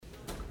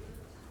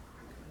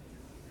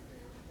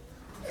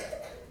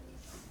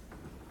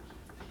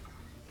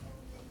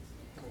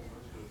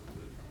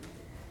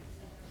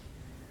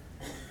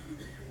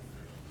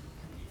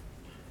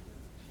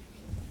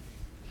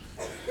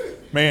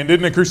Man,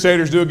 didn't the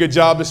Crusaders do a good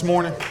job this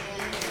morning?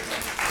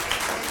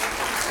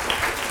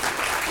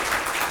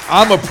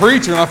 I'm a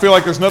preacher and I feel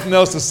like there's nothing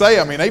else to say.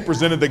 I mean, they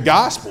presented the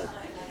gospel.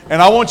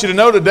 And I want you to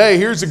know today,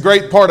 here's the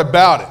great part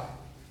about it.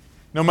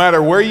 No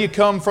matter where you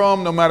come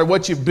from, no matter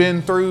what you've been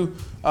through,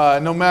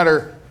 no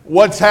matter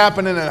what's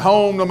happening at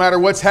home, no matter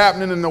what's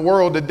happening in the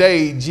world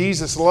today,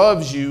 Jesus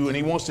loves you and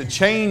He wants to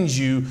change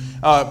you.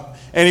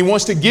 And He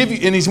wants to give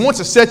you, and He wants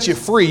to set you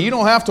free. You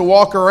don't have to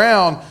walk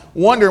around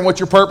wondering what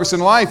your purpose in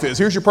life is.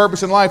 Here's your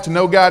purpose in life: to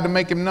know God, to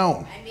make Him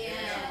known.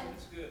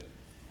 Amen.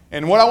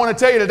 And what I want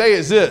to tell you today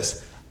is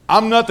this.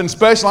 I'm nothing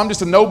special. I'm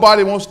just a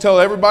nobody who wants to tell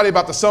everybody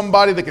about the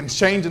somebody that can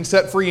change and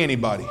set free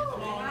anybody.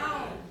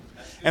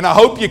 And I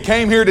hope you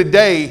came here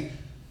today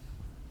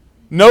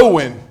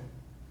knowing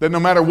that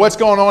no matter what's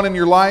going on in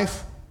your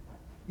life,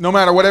 no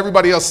matter what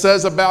everybody else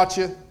says about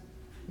you,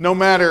 no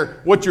matter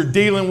what you're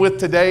dealing with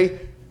today,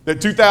 that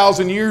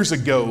 2,000 years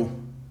ago,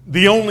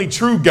 the only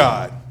true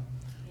God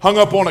hung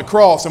up on a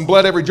cross and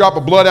bled every drop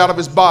of blood out of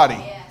His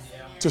body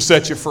to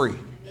set you free.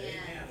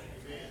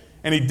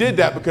 And He did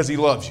that because He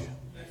loves you.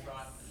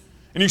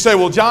 And you say,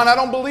 well, John, I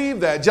don't believe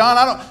that. John,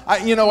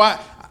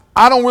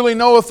 I don't really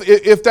know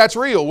if that's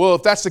real. Well,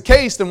 if that's the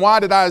case, then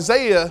why did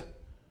Isaiah,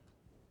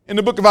 in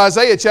the book of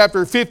Isaiah,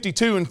 chapter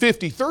 52 and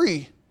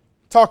 53,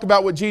 talk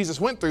about what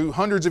Jesus went through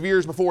hundreds of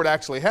years before it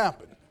actually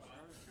happened?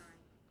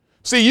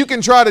 See, you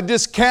can try to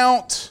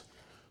discount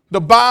the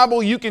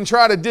Bible, you can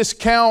try to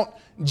discount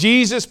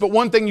Jesus, but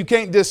one thing you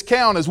can't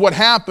discount is what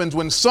happens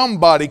when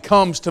somebody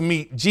comes to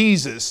meet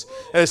Jesus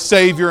as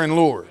Savior and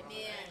Lord.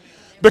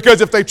 Because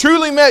if they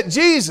truly met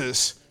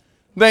Jesus,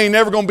 they ain't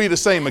never going to be the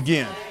same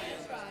again.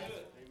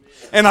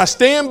 And I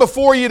stand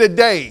before you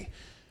today,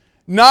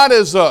 not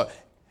as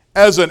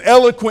an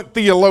eloquent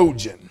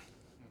theologian.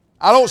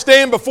 I don't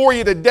stand before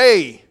you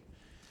today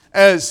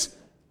as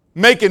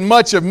making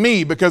much of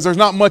me, because there's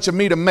not much of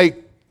me to make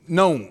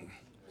known.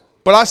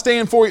 But I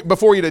stand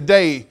before you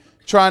today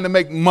trying to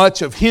make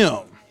much of Him.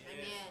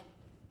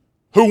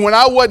 Who, when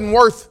I wasn't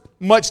worth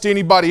much to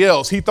anybody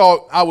else, He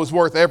thought I was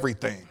worth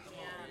everything.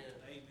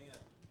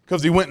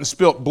 Because He went and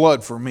spilt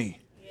blood for me.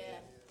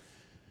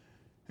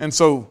 And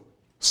so,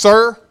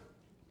 sir,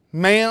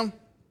 ma'am,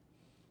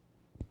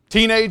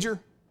 teenager,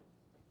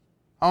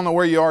 I don't know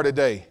where you are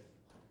today,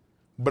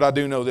 but I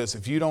do know this.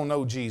 If you don't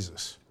know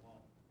Jesus,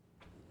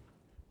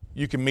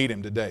 you can meet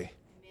Him today.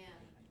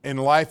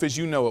 And life as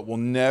you know it will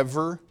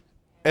never,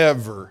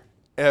 ever,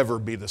 ever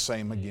be the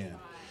same again.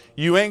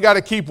 You ain't got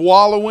to keep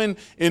wallowing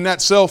in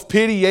that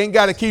self-pity. You ain't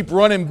got to keep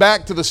running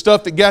back to the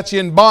stuff that got you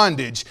in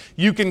bondage.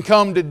 You can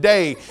come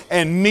today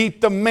and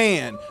meet the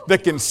man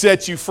that can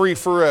set you free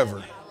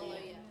forever.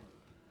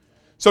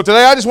 So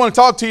today I just want to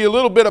talk to you a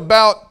little bit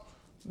about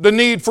the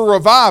need for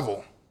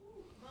revival.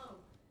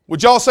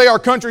 Would y'all say our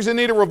country's in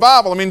need of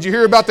revival? I mean, did you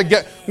hear about the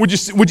guy?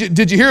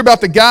 Did you hear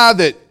about the guy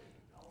that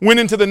went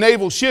into the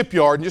naval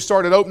shipyard and just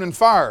started opening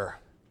fire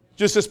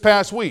just this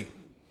past week,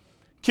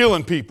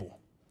 killing people?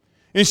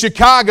 In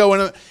Chicago,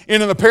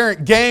 in an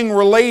apparent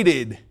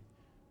gang-related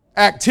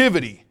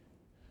activity,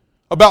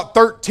 about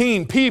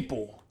 13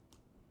 people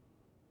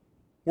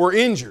were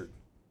injured.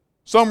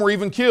 Some were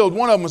even killed.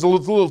 One of them was a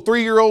little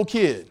 3-year-old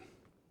kid.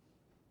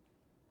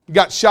 He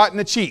got shot in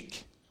the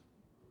cheek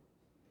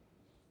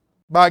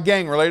by a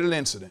gang-related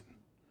incident.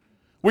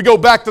 We go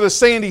back to the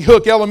Sandy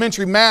Hook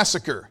Elementary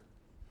Massacre.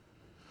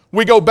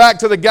 We go back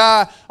to the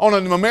guy on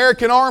an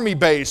American Army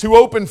base who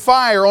opened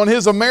fire on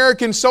his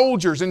American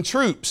soldiers and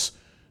troops.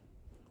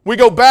 We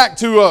go back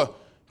to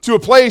a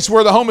place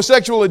where the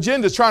homosexual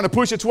agenda is trying to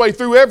push its way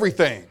through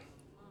everything.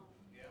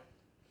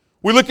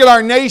 We look at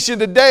our nation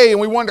today and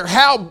we wonder,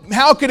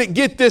 how could it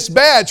get this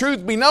bad?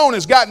 Truth be known,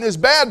 it's gotten this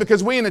bad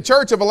because we in the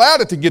church have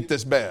allowed it to get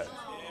this bad.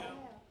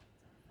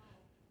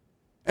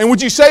 And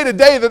would you say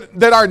today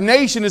that our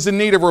nation is in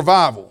need of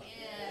revival?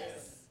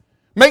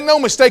 Make no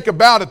mistake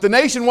about it, the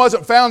nation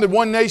wasn't founded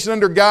one nation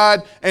under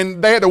God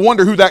and they had to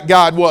wonder who that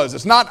God was.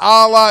 It's not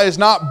Allah, it's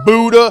not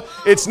Buddha,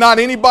 it's not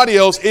anybody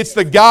else. It's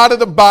the God of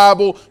the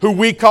Bible who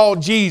we call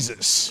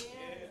Jesus.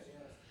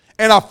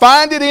 And I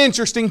find it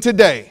interesting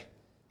today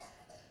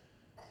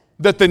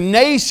that the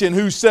nation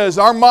who says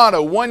our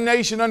motto, one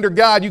nation under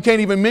God, you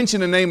can't even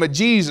mention the name of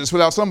Jesus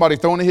without somebody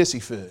throwing a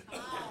hissy fit.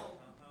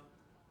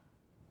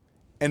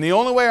 And the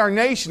only way our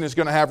nation is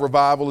going to have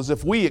revival is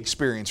if we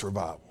experience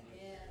revival.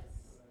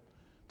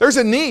 There's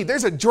a need.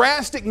 There's a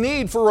drastic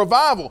need for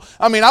revival.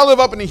 I mean, I live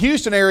up in the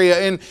Houston area,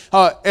 and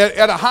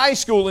at a high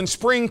school in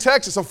Spring,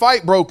 Texas, a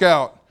fight broke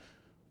out.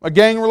 A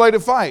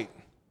gang-related fight.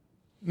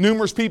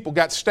 Numerous people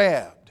got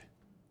stabbed.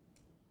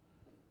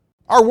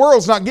 Our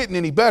world's not getting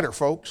any better,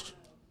 folks.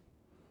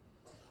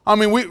 I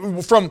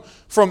mean,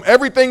 from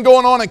everything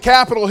going on in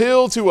Capitol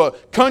Hill to a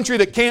country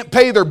that can't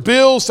pay their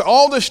bills to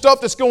all this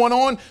stuff that's going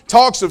on,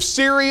 talks of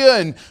Syria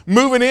and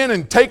moving in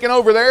and taking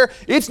over there,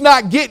 it's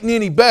not getting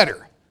any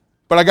better.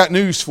 But I got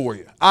news for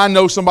you. I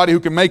know somebody who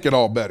can make it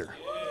all better.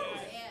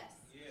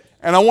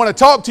 And I want to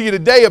talk to you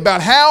today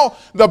about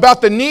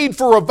the need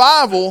for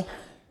revival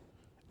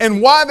and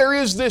why there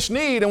is this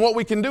need and what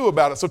we can do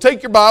about it. So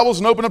take your Bibles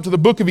and open up to the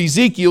book of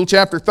Ezekiel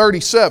chapter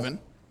 37.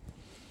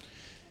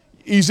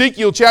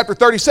 Ezekiel chapter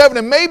 37,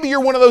 and maybe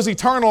you're one of those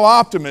eternal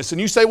optimists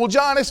and you say, well,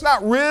 John, it's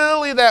not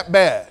really that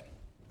bad.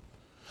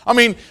 I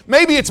mean,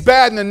 maybe it's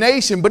bad in the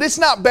nation, but it's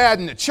not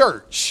bad in the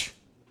church.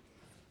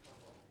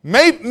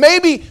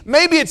 Maybe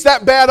it's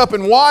that bad up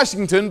in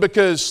Washington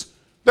because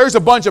there's a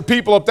bunch of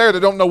people up there that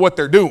don't know what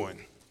they're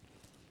doing.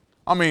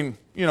 I mean,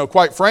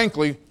 quite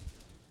frankly,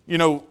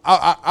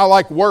 I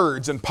like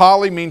words, and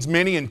poly means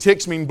many and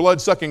ticks mean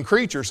blood-sucking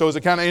creature. So is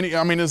it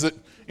is it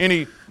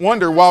any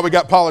wonder why we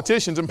got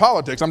politicians in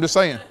politics? I'm just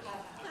saying.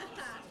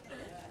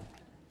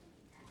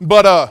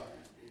 But,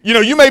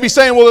 you may be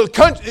saying, well,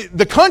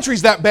 the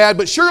country's that bad,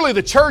 but surely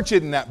the church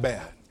isn't that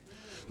bad.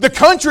 The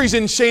country's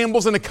in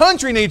shambles and the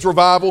country needs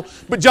revival,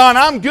 but John,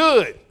 I'm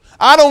good.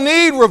 I don't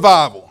need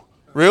revival.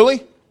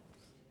 Really?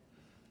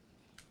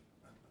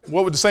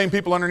 What would the same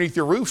people underneath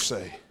your roof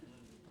say?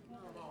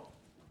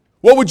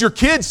 What would your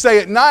kids say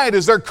at night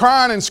as they're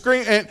crying and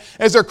screaming,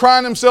 as they're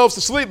crying themselves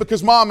to sleep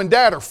because mom and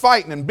dad are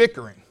fighting and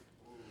bickering?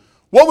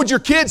 What would your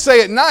kids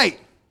say at night?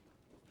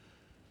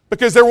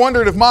 Because they're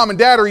wondering if mom and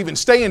dad are even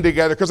staying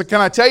together. Because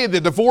can I tell you,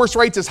 the divorce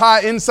rate's as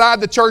high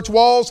inside the church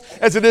walls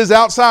as it is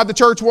outside the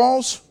church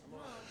walls?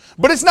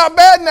 But it's not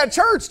bad in that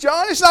church,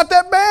 John. It's not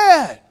that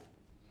bad.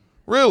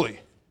 Really?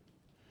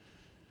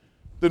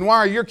 Then why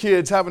are your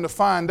kids having to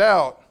find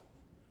out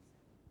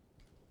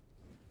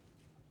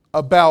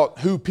about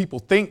who people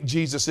think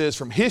Jesus is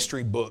from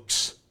history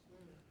books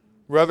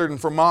rather than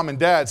from mom and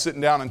dad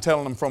sitting down and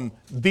telling them from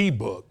the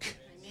book?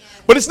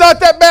 But it's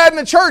not that bad in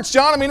the church,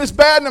 John. I mean, it's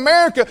bad in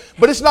America,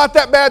 but it's not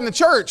that bad in the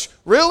church.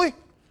 Really?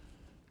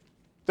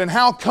 Then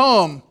how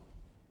come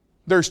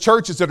there's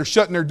churches that are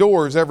shutting their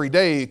doors every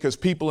day because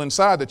people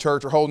inside the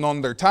church are holding on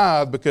to their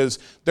tithe because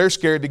they're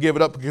scared to give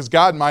it up because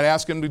God might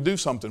ask them to do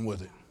something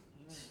with it?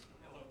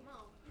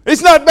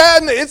 It's not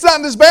bad. It's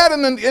not as bad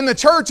in the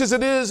church as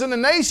it is in the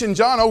nation,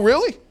 John. Oh,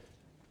 really?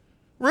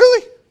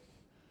 Really?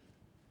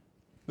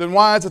 Then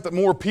why is it that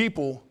more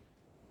people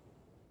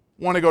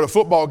want to go to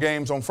football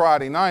games on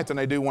Friday night than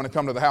they do want to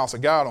come to the house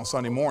of God on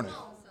Sunday morning?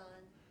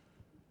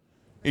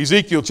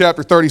 Ezekiel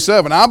chapter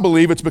 37, I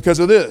believe it's because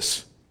of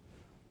this.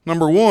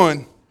 Number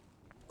one,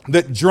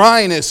 that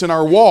dryness in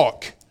our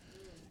walk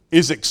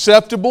is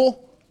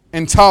acceptable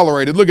and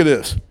tolerated. Look at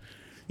this.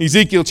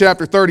 Ezekiel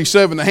chapter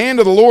 37, the hand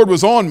of the Lord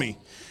was on me,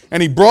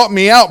 and He brought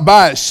me out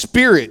by His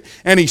Spirit,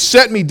 and He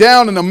set me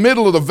down in the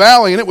middle of the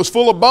valley, and it was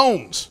full of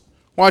bones.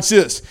 Watch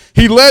this.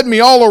 He led me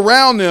all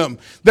around them.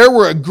 There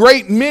were a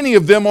great many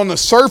of them on the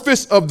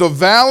surface of the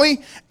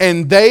valley,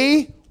 and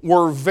they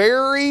were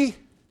very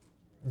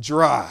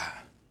dry.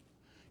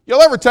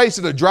 Y'all ever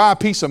tasted a dry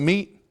piece of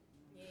meat?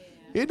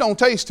 It don't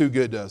taste too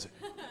good, does it?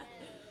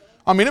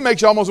 I mean, it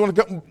makes you almost want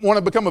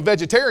to become a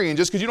vegetarian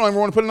just because you don't ever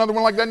want to put another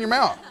one like that in your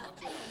mouth.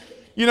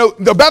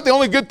 About the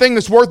only good thing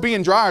that's worth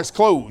being dry is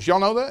clothes. Y'all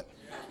know that?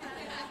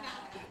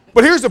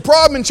 But here's the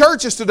problem in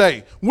churches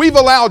today. We've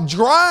allowed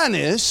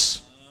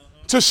dryness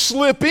to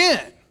slip in.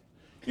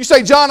 You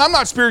say, John, I'm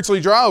not spiritually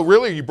dry. Oh,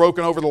 really? Are you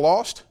broken over the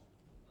lost?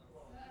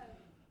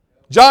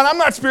 John, I'm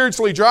not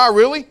spiritually dry.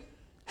 Really?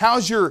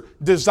 How's your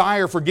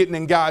desire for getting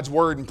in God's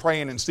Word and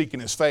praying and seeking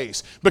His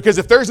face? Because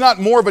if there's not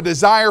more of a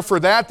desire for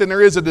that than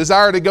there is a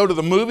desire to go to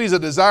the movies, a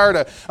desire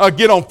to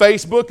get on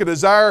Facebook, a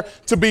desire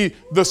to be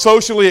the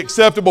socially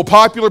acceptable,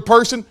 popular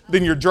person,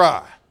 then you're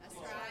dry. That's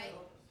right.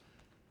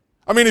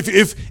 I mean,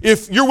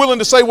 if you're willing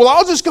to say, well,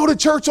 I'll just go to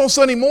church on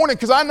Sunday morning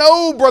because I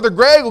know Brother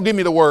Greg will give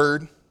me the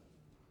Word,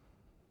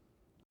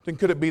 then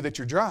could it be that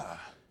you're dry?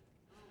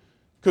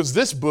 Because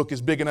this book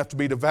is big enough to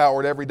be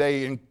devoured every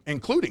day,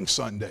 including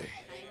Sunday.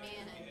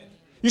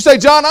 You say,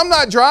 John, I'm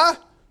not dry.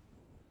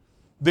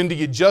 Then do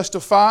you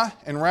justify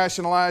and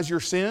rationalize your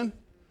sin?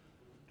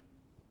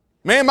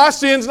 Man, my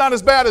sin's not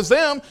as bad as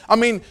them. I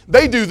mean,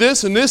 they do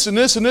this and this and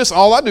this and this.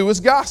 All I do is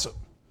gossip.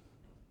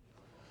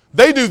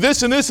 They do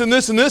this and this and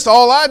this and this.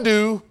 All I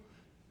do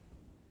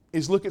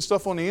is look at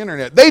stuff on the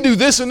internet. They do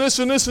this and this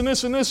and this and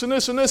this and this and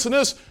this and this and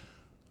this.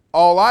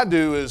 All I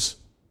do is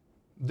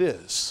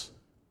this.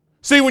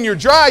 See, when you're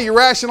dry, you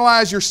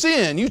rationalize your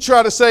sin. You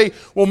try to say,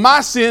 well,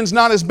 my sin's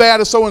not as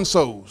bad as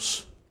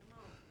so-and-so's.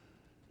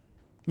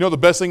 You know, the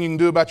best thing you can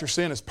do about your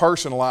sin is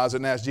personalize it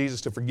and ask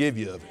Jesus to forgive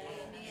you of it.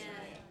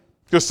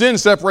 Because sin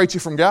separates you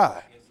from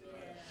God.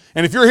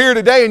 And if you're here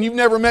today and you've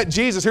never met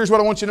Jesus, here's what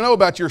I want you to know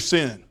about your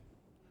sin.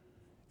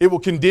 It will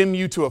condemn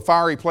you to a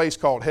fiery place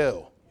called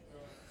hell.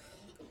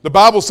 The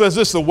Bible says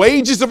this, the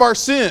wages of our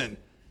sin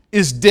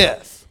is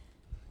death.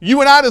 You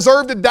and I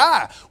deserve to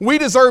die. We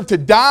deserve to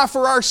die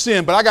for our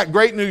sin. But I got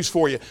great news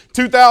for you.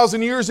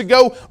 2,000 years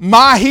ago,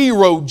 my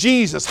hero,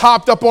 Jesus,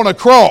 hopped up on a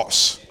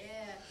cross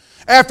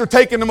after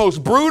taking the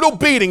most brutal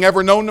beating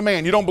ever known to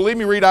man. You don't believe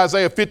me? Read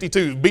Isaiah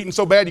 52. Beaten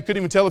so bad you couldn't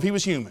even tell if he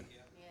was human.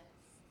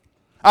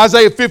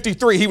 Isaiah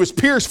 53, He was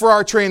pierced for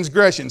our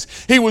transgressions.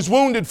 He was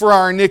wounded for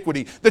our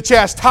iniquity. The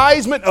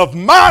chastisement of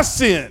my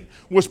sin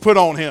was put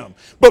on Him.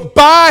 But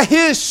by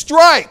His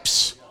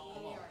stripes,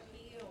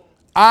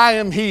 I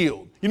am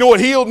healed. You know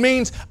what healed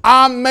means?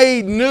 I'm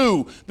made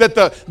new. That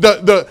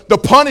the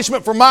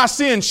punishment for my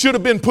sin should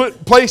have been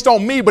placed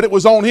on me, but it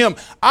was on him.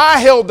 I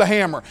held the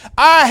hammer.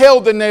 I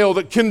held the nail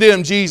that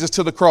condemned Jesus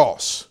to the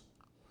cross.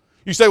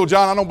 You say, well,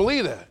 John, I don't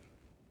believe that.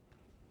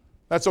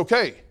 That's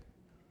okay.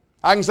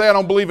 I can say I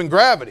don't believe in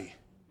gravity.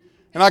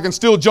 And I can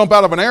still jump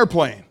out of an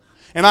airplane.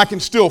 And I can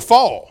still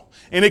fall.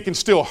 And it can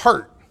still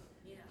hurt.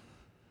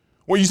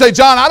 Well, you say,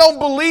 John, I don't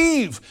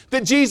believe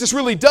that Jesus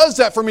really does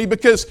that for me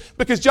because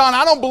John,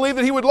 I don't believe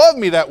that he would love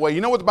me that way.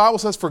 You know what the Bible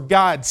says? For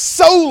God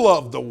so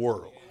loved the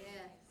world.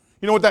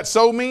 You know what that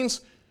so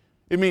means?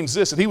 It means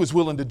this, that he was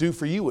willing to do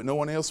for you what no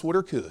one else would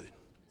or could.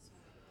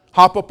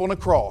 Hop up on a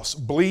cross,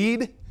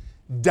 bleed,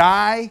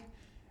 die,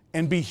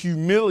 and be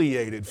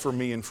humiliated for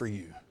me and for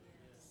you.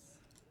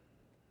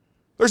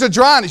 There's a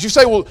dryness. You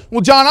say,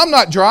 well, John, I'm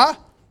not dry.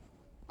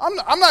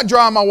 I'm not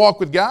dry in my walk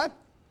with God.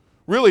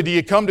 Really, do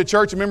you come to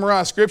church and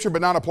memorize Scripture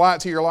but not apply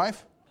it to your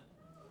life?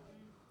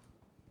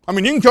 I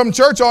mean, you can come to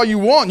church all you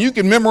want. You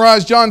can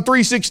memorize John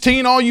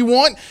 3:16 all you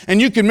want, and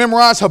you can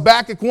memorize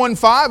Habakkuk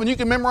 1:5, and you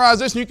can memorize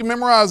this and you can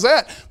memorize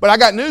that. But I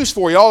got news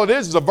for you. All it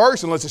is a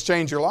verse unless it's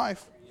changed your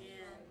life.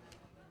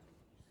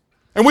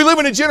 And we live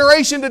in a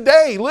generation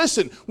today,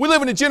 listen, we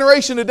live in a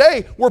generation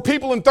today where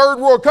people in third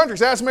world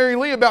countries, ask Mary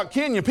Lee about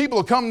Kenya, people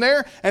will come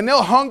there and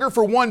they'll hunger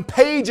for one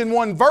page and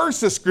one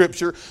verse of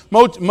Scripture.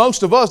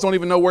 Most of us don't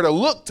even know where to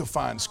look to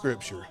find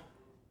Scripture.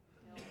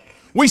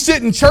 We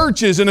sit in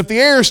churches and if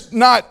the air's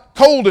not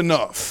cold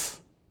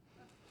enough,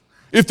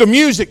 if the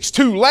music's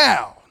too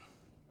loud,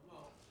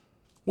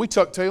 we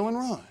tuck tail and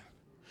run.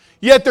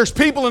 Yet there's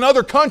people in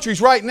other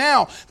countries right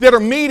now that are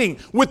meeting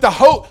with the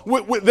hope,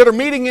 that are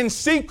meeting in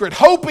secret,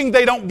 hoping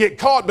they don't get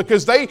caught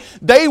because they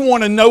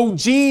want to know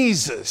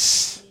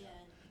Jesus.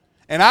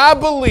 And I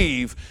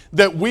believe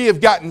that we have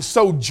gotten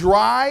so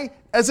dry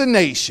as a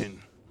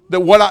nation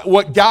that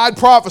what God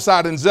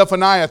prophesied in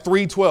Zephaniah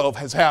 3:12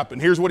 has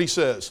happened. Here's what he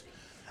says.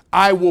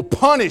 I will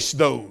punish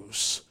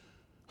those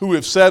who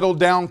have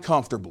settled down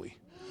comfortably.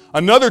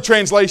 Another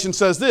translation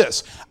says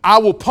this. I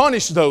will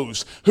punish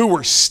those who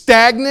are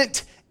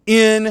stagnant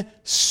in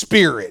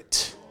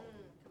spirit.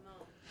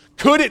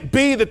 Could it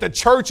be that the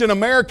church in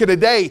America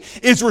today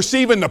is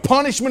receiving the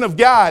punishment of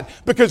God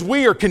because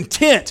we are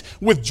content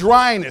with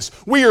dryness?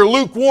 We are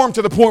lukewarm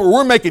to the point where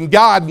we're making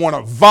God want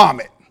to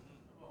vomit.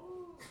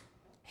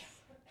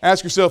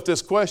 Ask yourself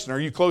this question. Are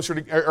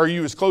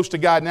you as close to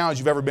God now as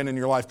you've ever been in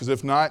your life? Because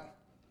if not,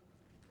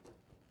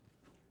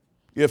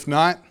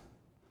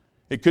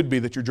 it could be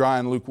that you're dry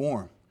and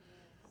lukewarm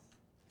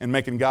and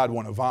making God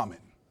want to vomit.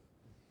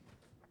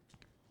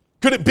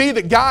 Could it be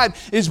that God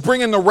is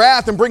bringing the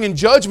wrath and bringing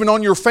judgment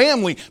on your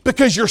family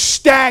because you're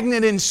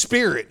stagnant in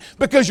spirit,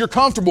 because you're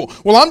comfortable?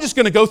 Well, I'm just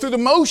going to go through the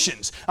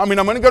motions. I mean,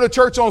 I'm going to go to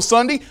church on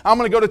Sunday. I'm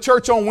going to go to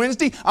church on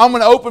Wednesday. I'm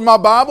going to open my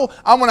Bible.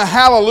 I'm going to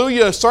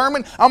hallelujah a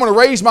sermon. I'm going to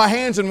raise my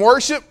hands and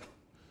worship.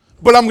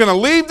 But I'm going to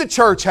leave the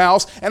church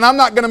house and I'm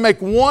not going to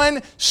make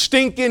one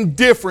stinking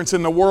difference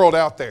in the world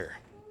out there.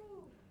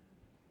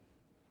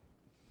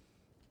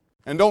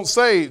 And don't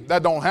say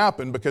that don't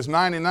happen because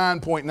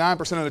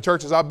 99.9% of the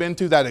churches I've been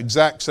to, that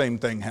exact same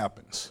thing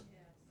happens.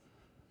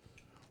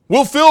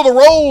 We'll fill the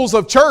roles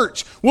of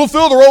church. We'll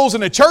fill the roles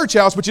in the church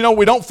house, but you know what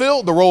we don't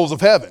fill? The roles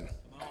of heaven.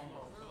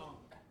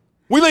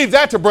 We leave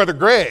that to Brother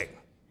Greg.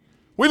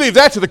 We leave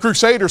that to the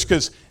Crusaders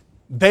because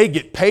they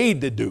get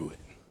paid to do it.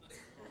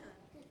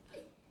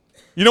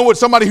 You know what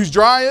somebody who's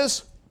dry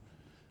is?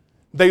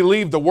 They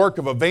leave the work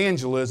of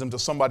evangelism to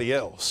somebody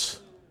else.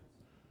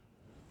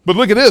 But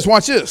look at this,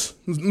 watch this.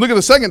 Look at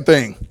the second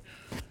thing.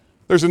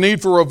 There's a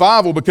need for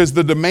revival because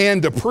the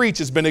demand to preach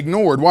has been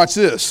ignored. Watch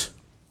this.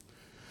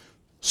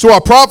 So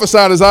I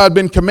prophesied as I had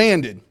been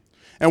commanded.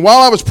 And while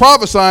I was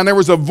prophesying, there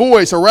was a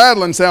voice, a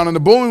rattling sound, and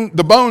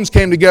the bones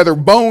came together,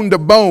 bone to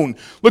bone.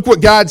 Look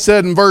what God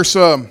said in verse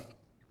 4.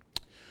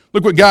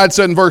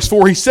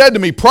 He said to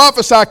me,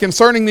 prophesy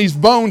concerning these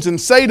bones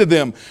and say to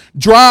them,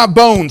 dry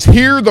bones,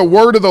 hear the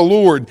word of the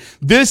Lord.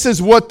 This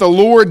is what the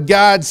Lord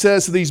God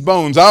says to these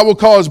bones. I will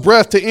cause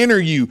breath to enter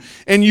you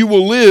and you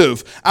will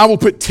live. I will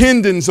put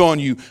tendons on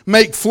you,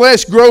 make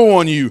flesh grow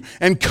on you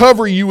and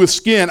cover you with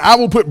skin. I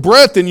will put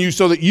breath in you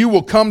so that you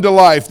will come to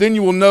life. Then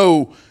you will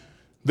know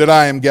that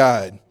I am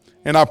God.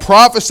 And I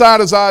prophesied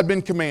as I had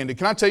been commanded.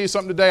 Can I tell you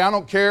something today? I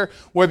don't care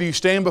whether you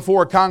stand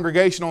before a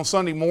congregation on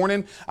Sunday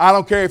morning. I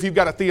don't care if you've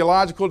got a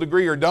theological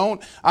degree or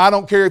don't. I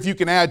don't care if you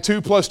can add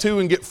 2 + 2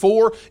 and get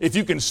 4. If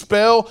you can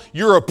spell,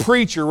 you're a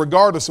preacher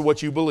regardless of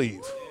what you believe.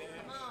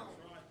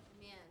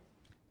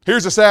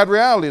 Here's the sad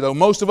reality, though.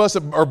 Most of us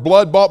are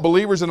blood-bought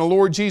believers in the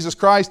Lord Jesus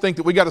Christ, think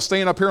that we got to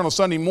stand up here on a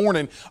Sunday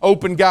morning,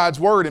 open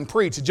God's Word, and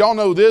preach. Did y'all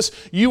know this?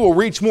 You will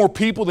reach more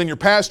people than your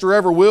pastor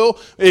ever will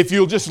if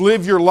you'll just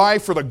live your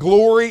life for the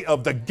glory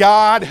of the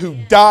God who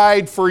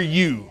died for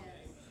you.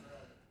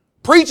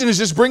 Preaching is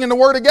just bringing the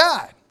Word of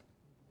God.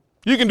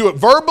 You can do it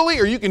verbally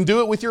or you can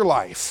do it with your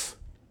life.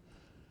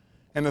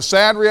 And the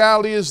sad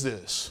reality is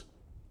this,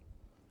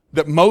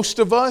 that most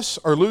of us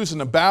are losing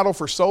the battle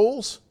for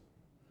souls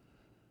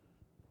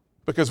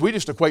because we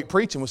just equate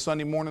preaching with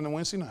Sunday morning and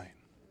Wednesday night.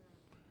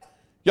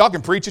 Y'all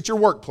can preach at your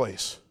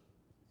workplace.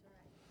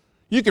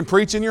 You can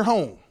preach in your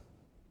home.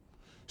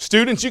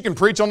 Students, you can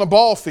preach on the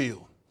ball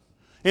field,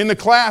 in the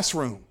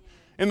classroom,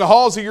 in the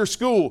halls of your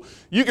school.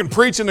 You can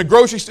preach in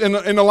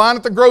the line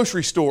at the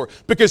grocery store,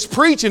 because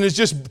preaching is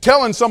just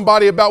telling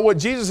somebody about what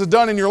Jesus has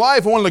done in your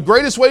life. And one of the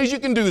greatest ways you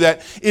can do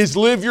that is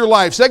live your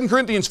life. 2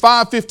 Corinthians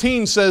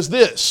 5:15 says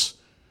this: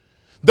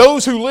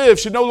 those who live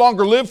should no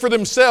longer live for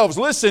themselves,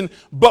 listen,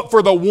 but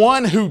for the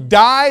one who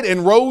died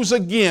and rose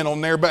again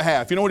on their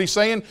behalf. You know what he's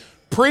saying?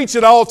 Preach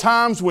at all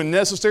times, when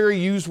necessary,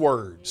 use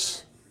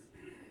words.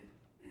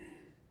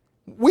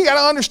 We got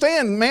to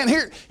understand, man,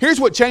 here's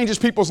what changes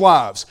people's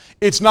lives.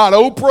 It's not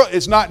Oprah,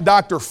 it's not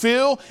Dr.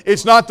 Phil,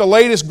 it's not the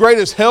latest,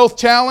 greatest health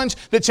challenge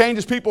that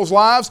changes people's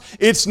lives.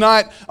 It's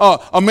not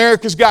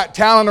America's Got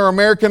Talent or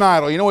American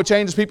Idol. You know what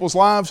changes people's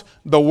lives?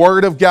 The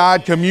Word of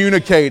God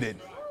communicated.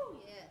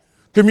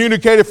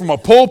 Communicated from a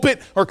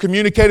pulpit or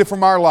communicated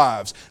from our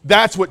lives.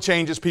 That's what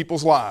changes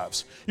people's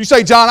lives. You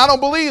say, John, I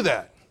don't believe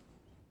that.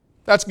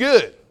 That's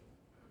good.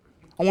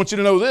 I want you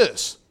to know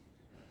this.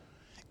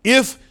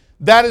 If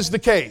that is the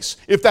case,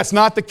 if that's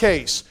not the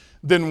case,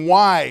 then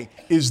why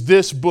is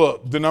this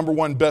book the number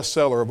one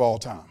bestseller of all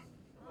time?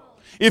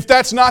 If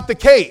that's not the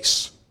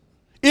case,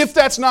 then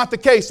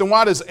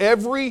why does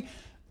every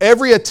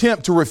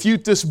attempt to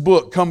refute this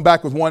book come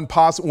back with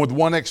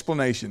one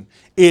explanation?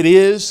 It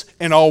is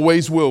and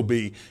always will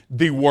be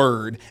the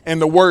Word.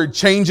 And the Word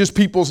changes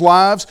people's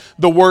lives.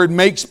 The Word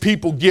makes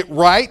people get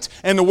right.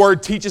 And the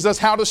Word teaches us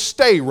how to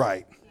stay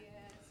right.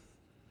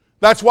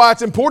 That's why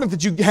it's important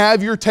that you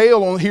have your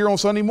tail here on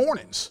Sunday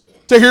mornings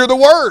to hear the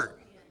Word.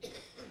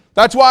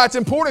 That's why it's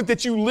important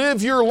that you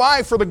live your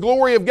life for the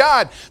glory of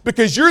God,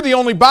 because you're the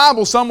only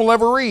Bible some will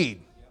ever read.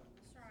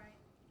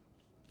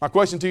 My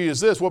question to you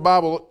is this: what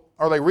Bible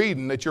are they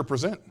reading that you're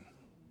presenting?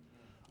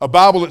 A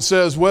Bible that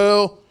says,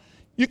 well,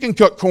 you can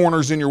cut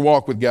corners in your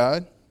walk with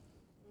God.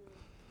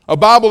 A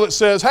Bible that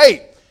says,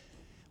 hey,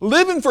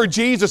 living for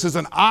Jesus is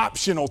an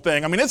optional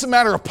thing. I mean, it's a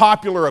matter of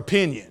popular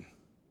opinion.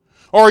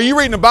 Or are you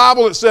reading a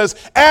Bible that says,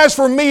 as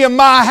for me and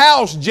my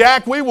house,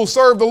 Jack, we will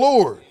serve the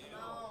Lord?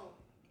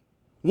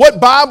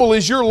 What Bible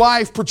is your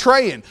life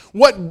portraying?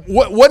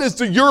 What is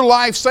your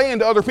life saying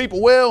to other people?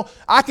 Well,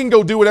 I can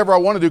go do whatever I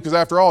want to do, because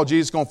after all,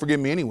 Jesus is going to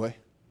forgive me anyway.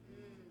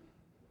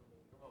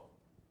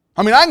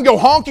 I mean, I can go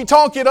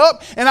honky-tonk it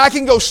up, and I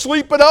can go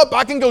sleep it up,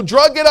 I can go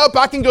drug it up,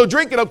 I can go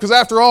drink it up, because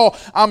after all,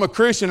 I'm a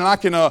Christian, and I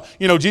can,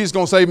 Jesus is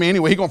going to save me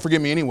anyway. He's going to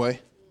forgive me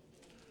anyway.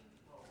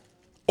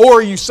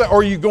 Or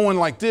are you going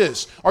like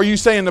this? Are you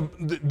saying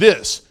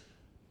this?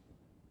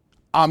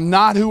 I'm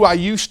not who I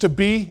used to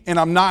be, and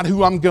I'm not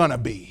who I'm going to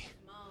be,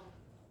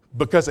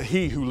 because of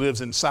He who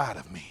lives inside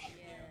of me.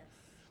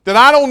 That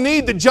I don't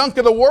need the junk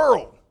of the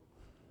world,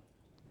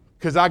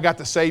 because I got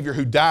the Savior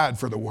who died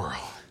for the world.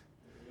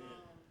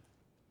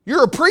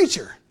 You're a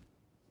preacher.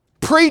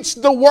 Preach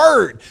the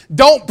Word.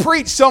 Don't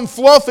preach some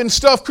fluff and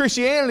stuff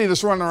Christianity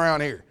that's running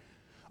around here.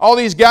 All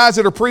these guys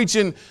that are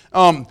preaching,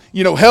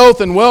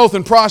 health and wealth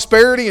and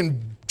prosperity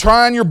and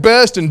trying your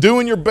best and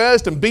doing your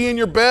best and being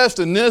your best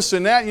and this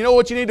and that. You know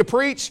what you need to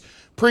preach?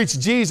 Preach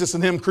Jesus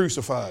and Him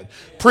crucified.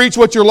 Preach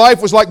what your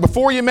life was like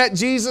before you met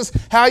Jesus,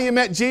 how you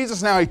met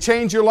Jesus, and how He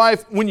changed your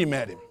life when you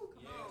met Him.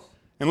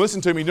 And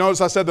listen to me.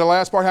 Notice I said the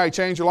last part, how He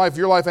changed your life. If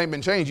your life ain't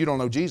been changed, you don't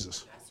know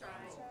Jesus.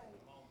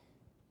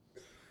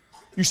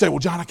 You say, well,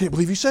 John, I can't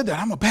believe you said that.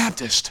 I'm a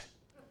Baptist.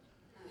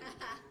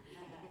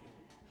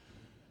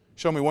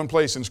 Show me one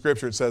place in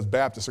Scripture it says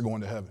Baptists are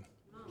going to heaven.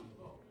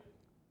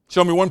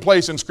 Show me one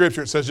place in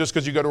Scripture it says just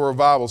because you go to a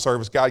revival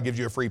service, God gives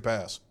you a free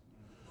pass.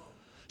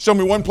 Show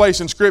me one place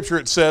in Scripture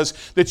it says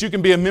that you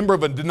can be a member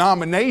of a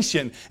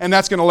denomination and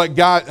that's going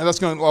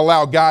to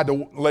allow God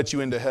to let you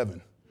into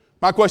heaven.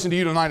 My question to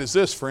you tonight is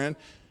this, friend.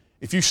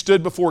 If you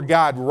stood before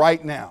God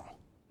right now,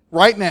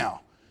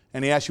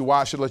 and He asked you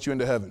why I should let you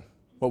into heaven,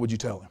 what would you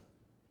tell Him?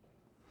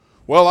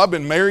 Well, I've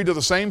been married to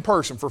the same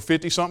person for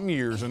 50-something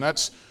years, and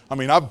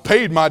I've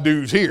paid my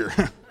dues here.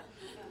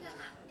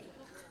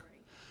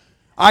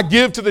 I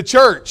give to the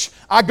church.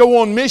 I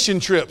go on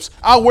mission trips.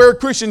 I wear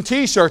Christian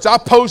t-shirts. I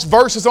post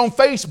verses on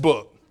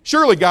Facebook.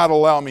 Surely God will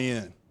allow me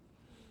in.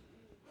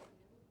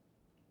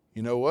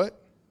 You know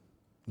what?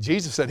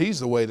 Jesus said He's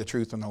the way, the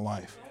truth, and the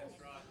life.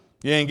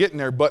 You ain't getting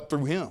there but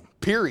through Him,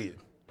 period.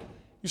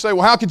 You say,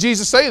 well, how could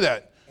Jesus say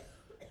that?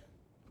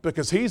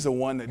 Because He's the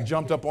one that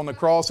jumped up on the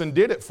cross and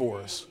did it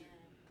for us.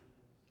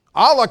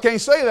 Allah can't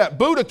say that.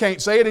 Buddha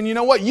can't say it. And you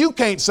know what? You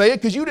can't say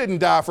it because you didn't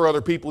die for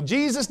other people.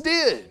 Jesus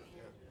did.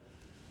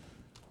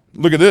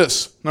 Look at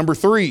this. Number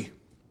 3.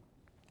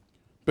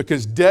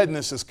 Because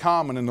deadness is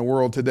common in the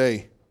world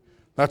today.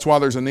 That's why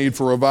there's a need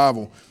for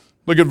revival.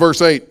 Look at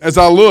verse 8. As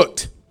I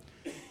looked,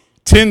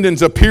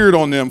 tendons appeared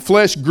on them.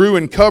 Flesh grew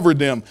and covered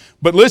them.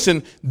 But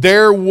listen,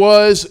 there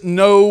was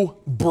no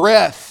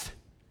breath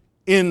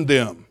in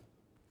them.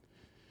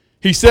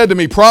 He said to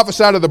me,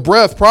 prophesy to the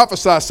breath,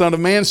 prophesy, son of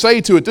man,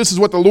 say to it, this is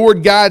what the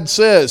Lord God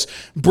says.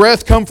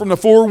 Breath come from the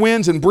four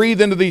winds and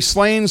breathe into these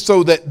slain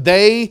so that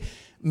they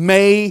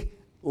may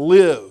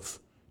live.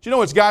 Do you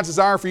know it's God's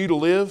desire for you to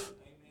live?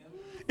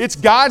 It's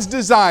God's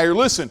desire.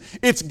 Listen,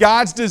 it's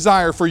God's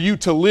desire for you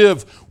to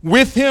live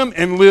with Him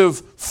and live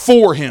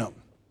for Him.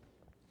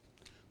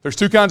 There's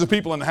two kinds of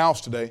people in the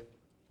house today.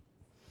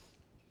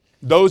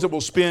 Those that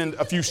will spend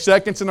a few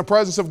seconds in the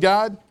presence of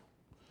God,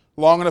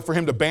 long enough for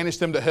Him to banish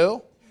them to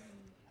hell,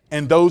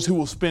 and those who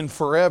will spend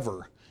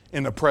forever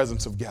in the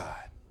presence of God.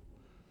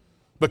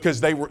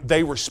 Because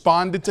they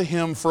responded to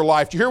Him for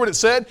life. Do you hear what it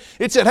said?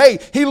 It said, hey,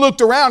 He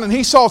looked around and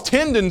He saw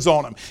tendons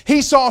on them.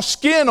 He saw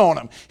skin on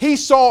them.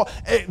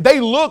 They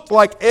looked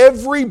like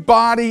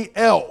everybody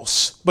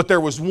else. But there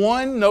was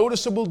one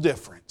noticeable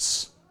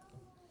difference.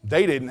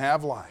 They didn't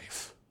have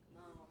life.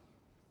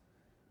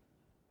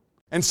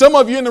 And some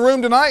of you in the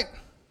room tonight,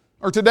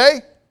 or today,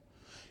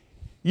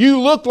 you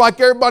look like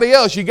everybody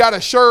else. You got a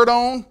shirt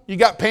on, you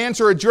got pants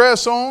or a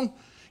dress on,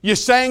 you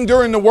sang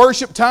during the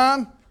worship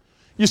time,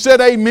 you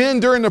said amen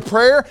during the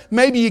prayer,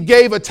 maybe you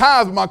gave a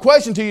tithe. But my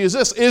question to you is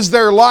this: is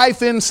there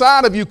life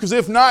inside of you? Because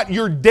if not,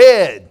 you're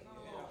dead.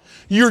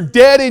 You're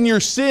dead in your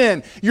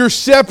sin. You're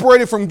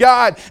separated from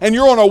God, and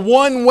you're on a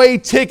one-way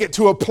ticket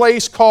to a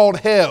place called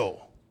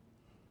hell.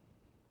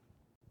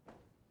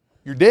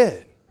 You're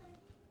dead.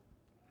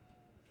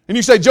 And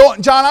you say,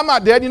 John, I'm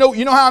not dead. You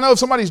know how I know if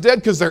somebody's dead?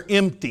 Because they're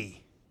empty.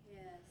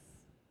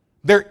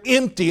 They're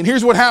empty. And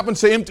here's what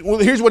happens to empty. Well,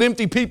 here's what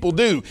empty people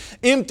do.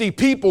 Empty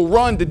people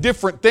run to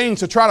different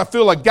things to try to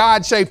fill a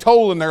God-shaped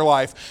hole in their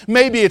life.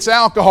 Maybe it's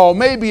alcohol.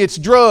 Maybe it's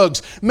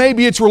drugs.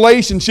 Maybe it's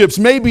relationships.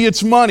 Maybe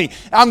it's money.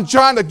 I'm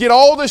trying to get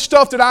all this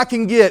stuff that I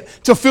can get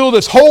to fill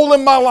this hole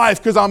in my life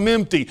because I'm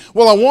empty.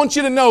 Well, I want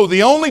you to know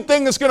the only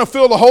thing that's going to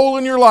fill the hole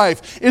in your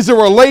life is a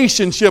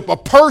relationship, a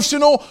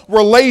personal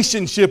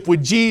relationship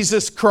with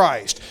Jesus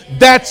Christ.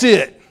 That's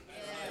it.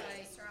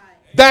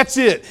 That's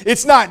it.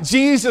 It's not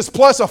Jesus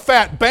plus a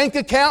fat bank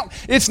account.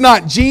 It's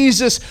not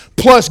Jesus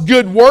plus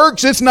good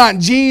works. It's not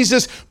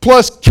Jesus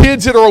plus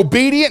kids that are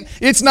obedient.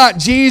 It's not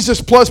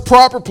Jesus plus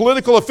proper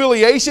political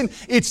affiliation.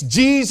 It's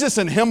Jesus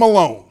and Him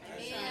alone.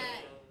 Amen.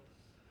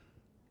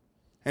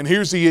 And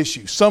here's the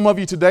issue. Some of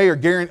you today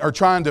are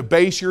trying to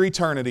base your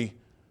eternity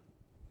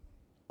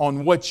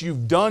on what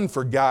you've done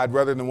for God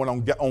rather than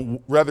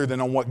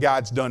on what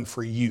God's done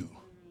for you.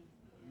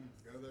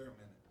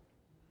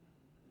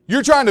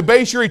 You're trying to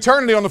base your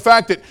eternity on the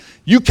fact that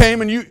you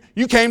came and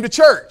you came to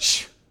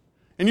church.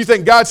 And you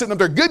think God's sitting up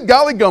there, good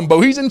golly gumbo,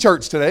 He's in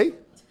church today.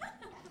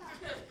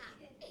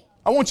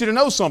 I want you to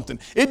know something.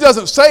 It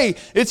doesn't say,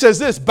 it says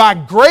this, by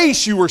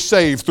grace you were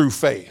saved through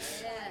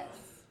faith. Yes.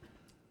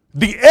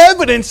 The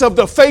evidence of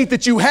the faith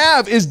that you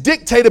have is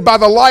dictated by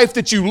the life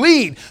that you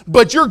lead,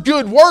 but your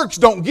good works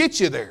don't get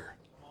you there.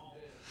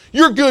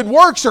 Your good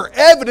works are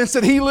evidence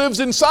that He lives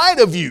inside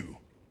of you.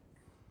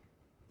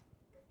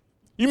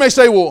 You may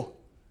say, well,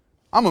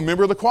 I'm a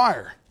member of the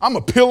choir. I'm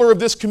a pillar of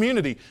this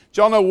community.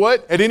 Do y'all know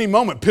what? At any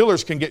moment,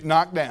 pillars can get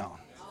knocked down.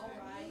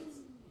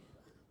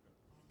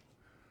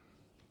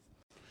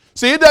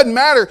 See, it doesn't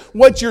matter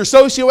what your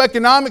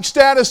socioeconomic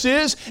status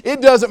is. It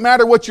doesn't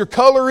matter what your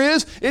color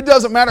is. It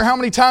doesn't matter how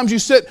many times you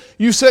sit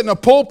in a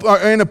pulpit or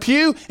in a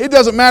pew. It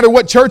doesn't matter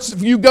what church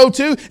you go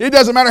to. It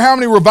doesn't matter how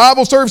many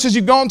revival services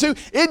you've gone to.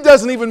 It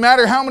doesn't even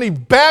matter how many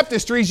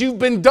baptistries you've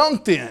been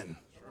dunked in.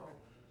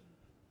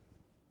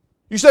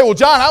 You say, well,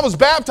 John, I was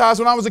baptized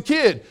when I was a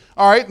kid.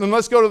 All right, then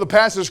let's go to the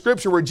passage of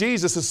Scripture where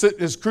Jesus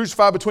is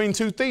crucified between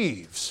two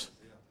thieves.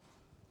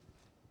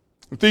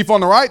 The thief on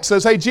the right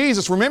says, hey,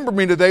 Jesus, remember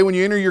me today when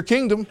you enter your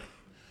kingdom.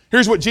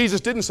 Here's what Jesus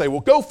didn't say.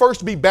 Well, go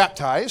first be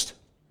baptized.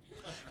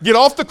 Get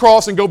off the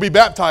cross and go be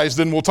baptized,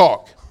 then we'll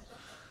talk.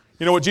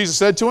 You know what Jesus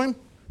said to him?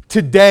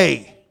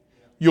 Today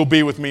you'll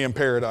be with me in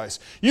paradise.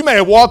 You may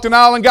have walked an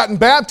aisle and gotten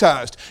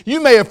baptized.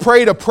 You may have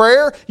prayed a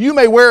prayer. You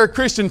may wear a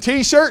Christian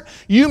t-shirt.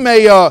 You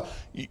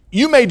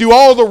may do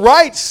all the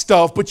right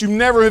stuff, but you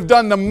never have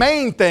done the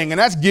main thing, and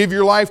that's give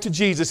your life to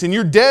Jesus. And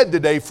you're dead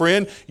today,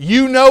 friend.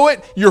 You know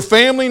it. Your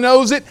family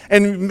knows it.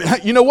 And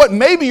you know what?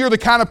 Maybe you're the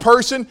kind of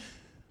person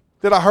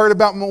that I heard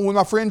about with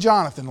my friend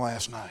Jonathan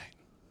last night.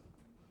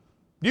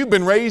 You've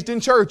been raised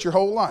in church your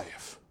whole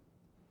life.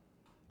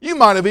 You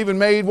might have even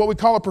made what we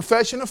call a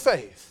profession of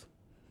faith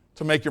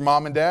to make your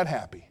mom and dad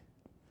happy.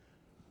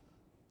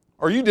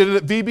 Or you did it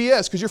at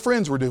VBS because your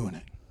friends were doing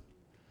it.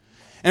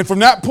 And from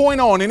that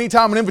point on,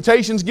 anytime an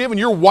invitation's given,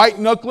 you're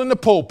white-knuckling the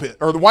pulpit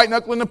or the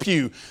white-knuckling the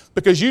pew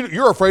because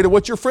you're afraid of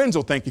what your friends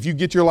will think if you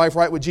get your life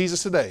right with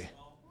Jesus today.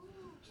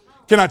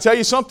 Can I tell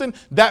you something?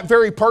 That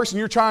very person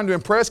you're trying to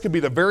impress could be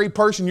the very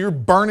person you're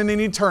burning in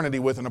eternity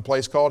with in a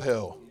place called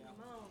hell.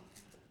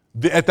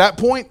 At that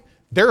point,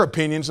 their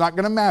opinion's not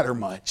going to matter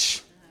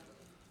much.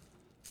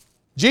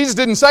 Jesus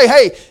didn't say,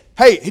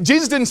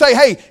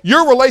 hey,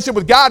 your relationship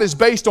with God is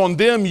based on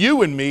them,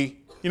 you, and me.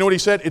 You know what He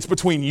said? It's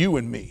between you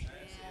and me.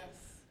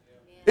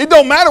 It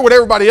don't matter what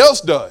everybody else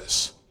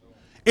does.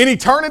 In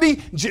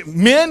eternity,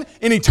 men,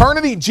 in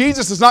eternity,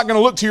 Jesus is not going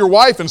to look to your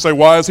wife and say,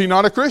 why is he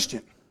not a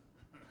Christian?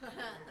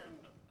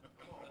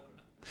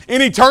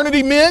 In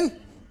eternity, men,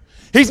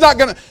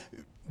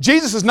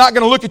 Jesus is not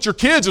going to look at your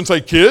kids and say,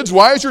 kids,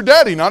 why is your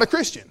daddy not a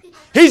Christian?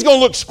 He's going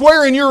to look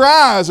square in your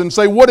eyes and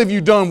say, what have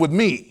you done with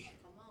me?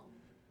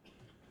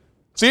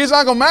 See, it's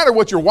not going to matter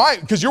what your wife,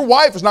 because your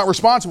wife is not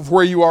responsible for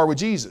where you are with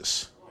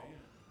Jesus.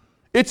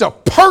 It's a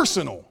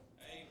personal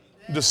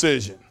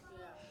decision.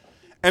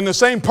 And the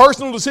same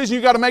personal decision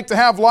you got to make to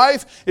have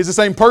life is the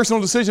same personal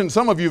decision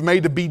some of you have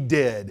made to be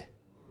dead.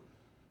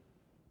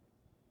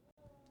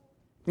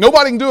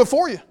 Nobody can do it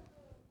for you.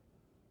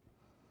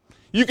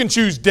 You can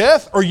choose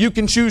death or you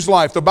can choose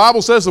life. The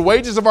Bible says the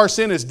wages of our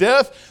sin is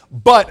death,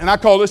 but, and I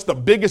call this the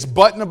biggest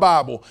but in the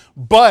Bible,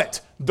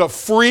 but the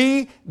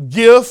free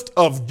gift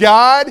of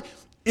God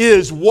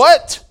is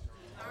what?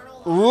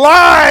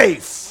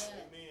 Life.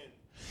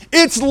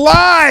 It's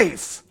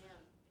life.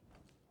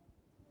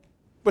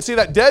 But see,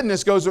 that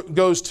deadness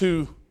goes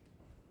to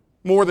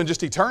more than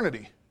just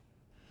eternity.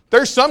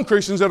 There's some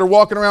Christians that are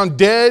walking around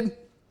dead,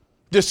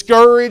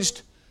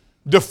 discouraged,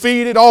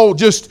 defeated,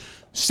 just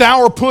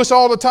sourpuss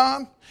all the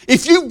time.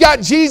 If you've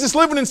got Jesus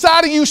living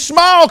inside of you,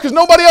 smile because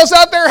nobody else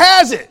out there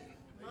has it.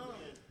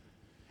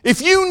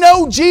 If you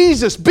know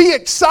Jesus, be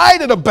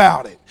excited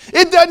about it.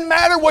 It doesn't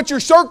matter what your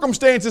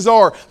circumstances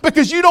are,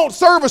 because you don't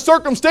serve a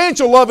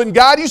circumstantial loving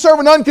God. You serve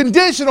an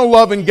unconditional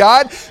loving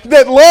God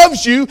that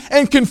loves you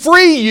and can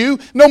free you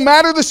no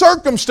matter the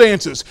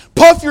circumstances.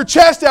 Puff your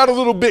chest out a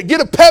little bit.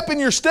 Get a pep in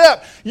your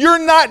step.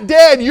 You're not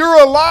dead.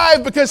 You're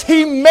alive because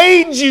He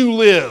made you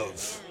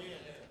live.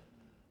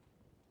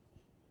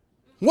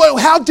 Well,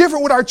 how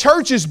different would our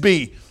churches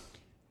be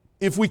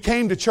if we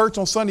came to church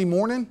on Sunday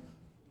morning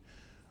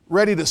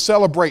ready to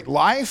celebrate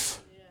life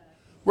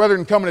rather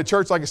than coming to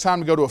church like it's time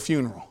to go to a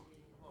funeral?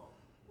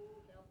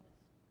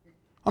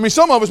 I mean,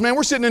 some of us, man,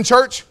 we're sitting in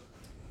church.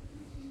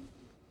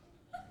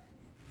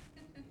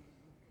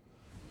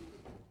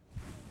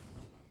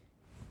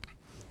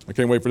 I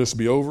can't wait for this to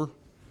be over.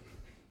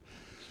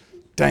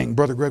 Dang,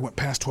 Brother Greg went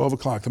past 12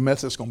 o'clock. The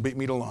Methodist's going to beat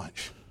me to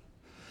lunch.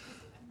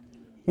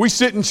 We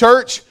sit in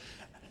church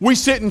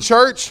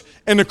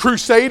and the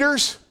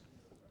Crusaders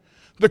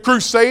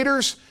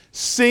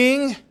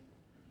sing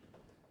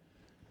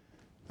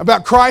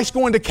about Christ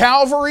going to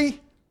Calvary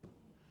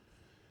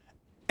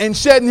and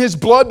shedding His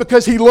blood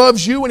because He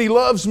loves you and He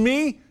loves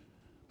me.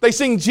 They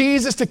sing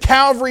Jesus to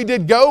Calvary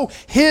did go,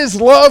 His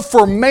love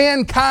for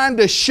mankind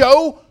to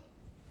show.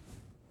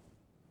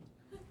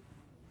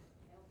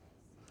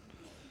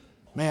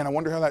 Man, I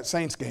wonder how that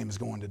Saints game is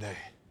going today.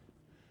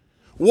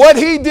 What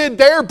He did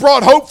there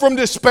brought hope from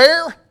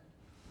despair.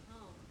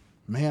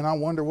 Man, I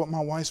wonder what my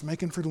wife's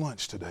making for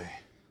lunch today.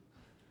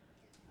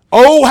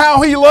 Oh,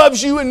 how He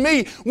loves you and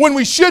me, when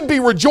we should be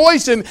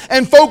rejoicing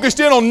and focused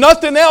in on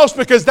nothing else,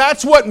 because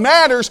that's what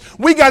matters.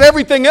 We got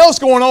everything else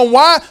going on.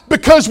 Why?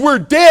 Because we're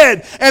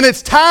dead. And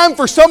it's time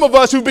for some of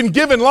us who've been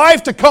given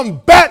life to come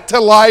back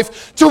to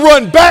life, to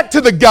run back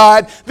to the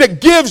God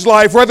that gives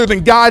life rather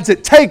than gods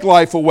that take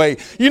life away.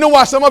 You know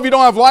why some of you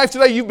don't have life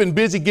today? You've been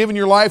busy giving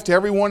your life to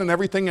everyone and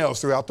everything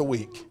else throughout the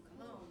week.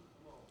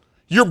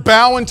 You're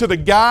bowing to the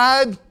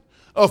God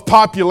of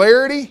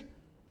popularity.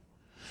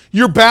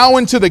 You're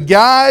bowing to the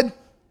God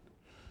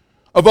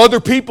of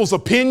other people's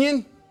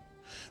opinion.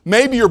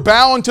 Maybe you're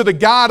bowing to the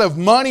God of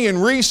money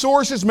and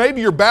resources. Maybe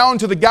you're bowing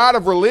to the God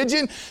of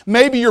religion.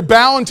 Maybe you're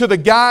bowing to the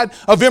God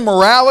of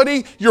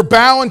immorality. You're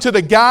bowing to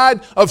the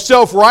God of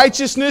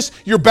self-righteousness.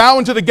 You're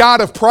bowing to the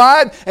God of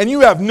pride. And you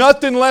have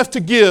nothing left to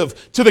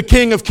give to the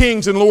King of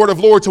Kings and Lord of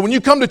Lords. So when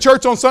you come to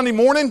church on Sunday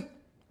morning,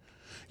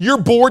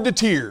 you're bored to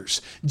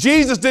tears.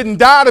 Jesus didn't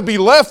die to be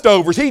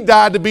leftovers. He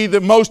died to be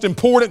the most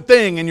important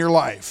thing in your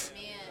life.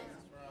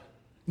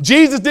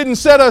 Jesus didn't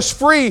set us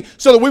free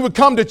so that we would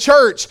come to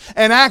church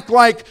and act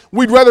like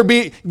we'd rather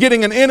be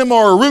getting an enema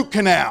or a root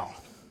canal.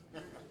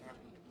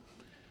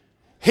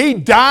 He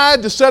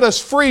died to set us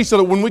free so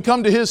that when we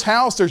come to His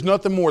house, there's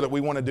nothing more that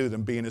we want to do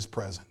than be in His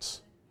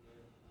presence.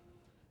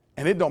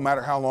 And it don't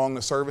matter how long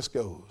the service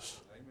goes.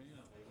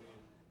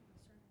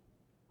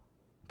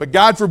 But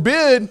God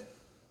forbid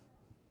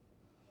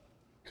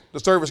the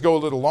service go a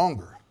little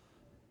longer,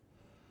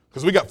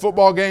 because we got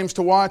football games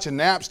to watch and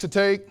naps to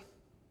take.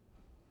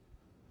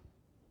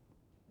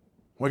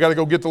 We got to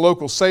go get the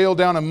local sale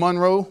down in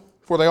Monroe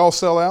before they all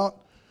sell out.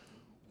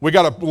 We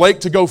got a lake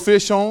to go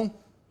fish on.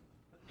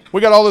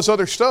 We got all this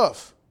other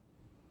stuff.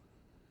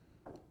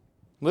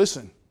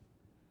 Listen,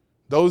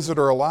 those that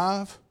are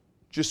alive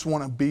just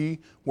want to be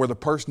where the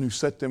person who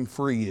set them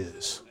free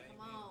is,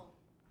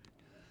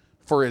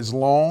 for as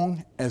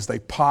long as they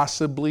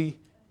possibly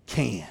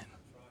can.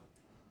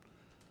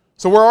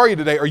 So where are you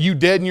today? Are you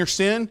dead in your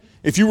sin?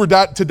 If you were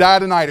to die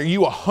tonight, are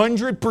you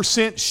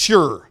 100%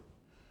 sure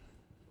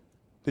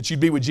that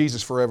you'd be with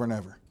Jesus forever and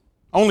ever?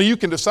 Only you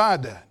can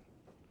decide that.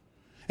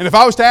 And if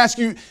I was to ask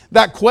you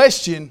that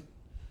question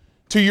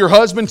to your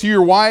husband, to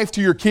your wife,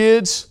 to your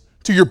kids,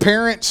 to your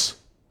parents,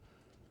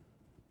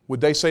 would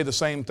they say the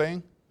same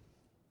thing?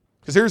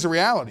 Because here's the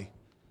reality.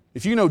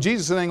 If you know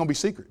Jesus, it ain't going to be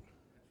secret.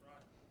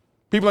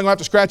 People ain't going to have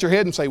to scratch their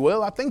head and say,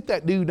 well, I think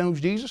that dude knows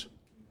Jesus.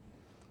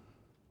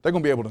 They're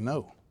going to be able to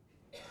know,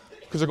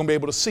 because they're going to be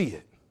able to see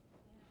it.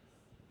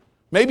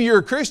 Maybe you're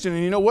a Christian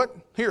and you know what?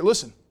 Here,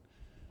 listen.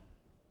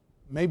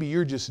 Maybe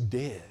you're just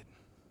dead.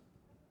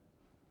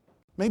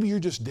 Maybe you're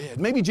just dead.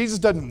 Maybe Jesus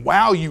doesn't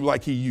wow you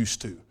like He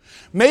used to.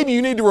 Maybe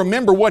you need to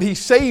remember what He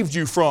saved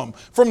you from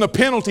the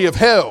penalty of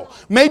hell.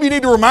 Maybe you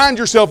need to remind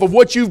yourself of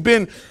what you've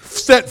been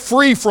set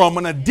free from,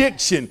 an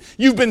addiction.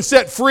 You've been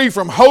set free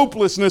from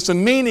hopelessness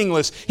and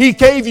meaningless. He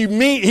gave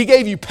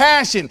you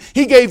passion.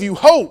 He gave you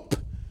hope.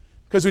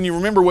 Because when you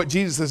remember what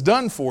Jesus has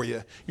done for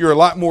you, you're a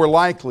lot more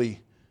likely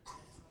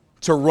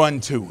to run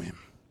to Him.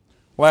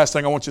 Last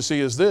thing I want you to see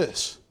is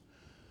this,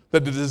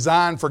 that the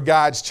design for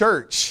God's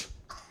church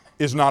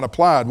is not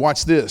applied.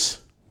 Watch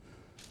this.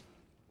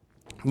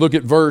 Look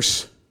at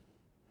verse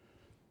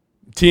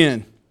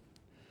 10.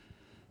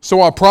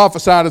 So I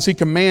prophesied as He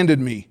commanded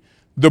me.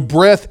 The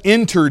breath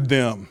entered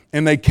them,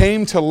 and they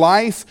came to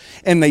life,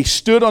 and they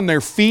stood on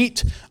their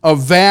feet, a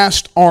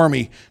vast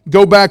army.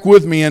 Go back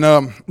with me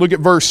and look at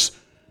verse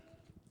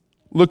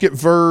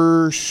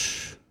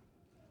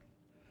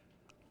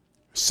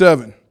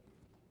 7.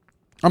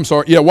 I'm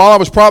sorry. Yeah, while I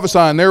was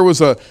prophesying, there was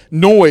a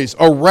noise,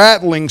 a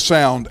rattling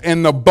sound,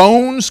 and the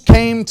bones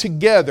came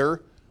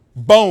together,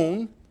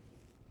 bone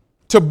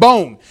to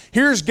bone.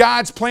 Here's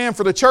God's plan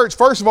for the church.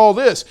 First of all,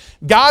 this.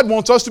 God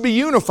wants us to be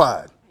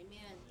unified. Amen.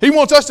 He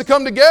wants us to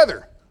come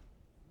together.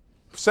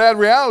 Sad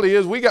reality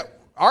is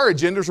our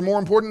agendas are more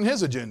important than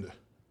His agenda.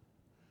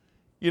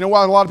 You know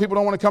why a lot of people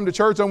don't want to come to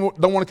church, don't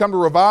want to come to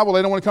revival,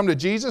 they don't want to come to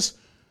Jesus?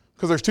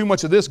 Because there's too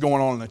much of this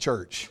going on in the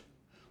church.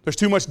 There's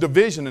too much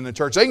division in the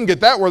church. They can get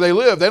that where they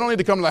live. They don't need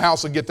to come to the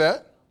house and get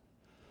that.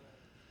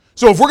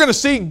 So if we're going to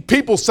see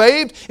people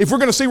saved, if we're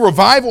going to see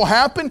revival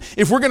happen,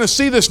 if we're going to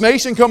see this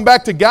nation come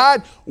back to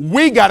God,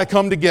 we got to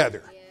come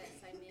together.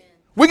 Yes,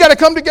 we got to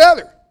come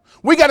together.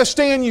 We got to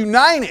stand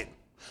united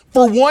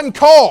for one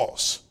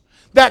cause.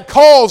 That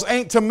cause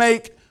ain't to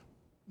make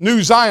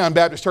New Zion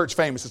Baptist Church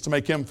famous. It's to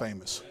make Him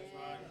famous.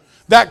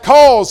 That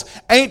cause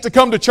ain't to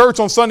come to church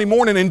on Sunday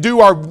morning and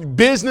do our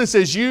business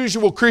as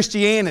usual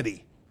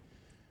Christianity.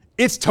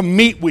 It's to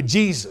meet with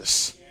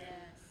Jesus.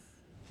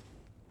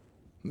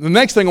 The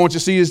next thing I want you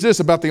to see is this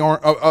about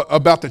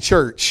the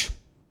church.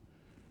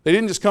 They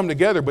didn't just come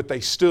together, but they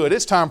stood.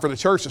 It's time for the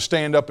church to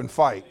stand up and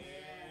fight.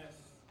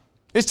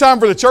 It's time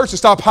for the church to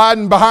stop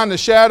hiding behind the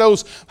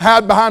shadows,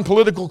 hide behind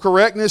political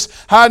correctness,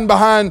 hiding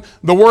behind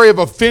the worry of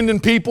offending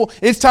people.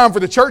 It's time for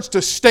the church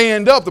to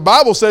stand up. The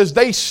Bible says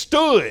they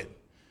stood.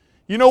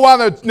 You know why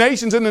the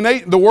nation's in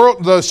the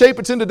world, the shape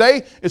it's in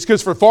today? It's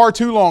because for far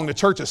too long the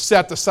church has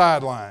sat the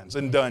sidelines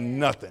and done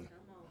nothing.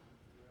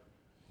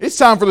 It's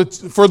time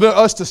for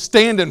us to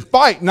stand and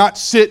fight, not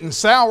sit and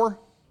sour.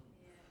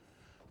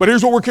 But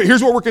here's what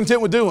we're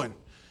content with doing.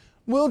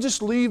 We'll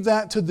just leave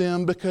that to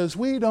them because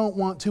we don't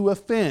want to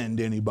offend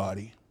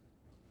anybody.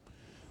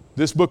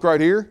 This book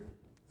right here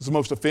is the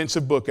most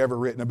offensive book ever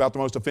written about the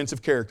most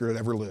offensive character that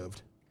ever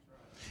lived.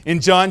 In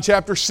John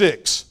chapter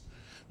 6,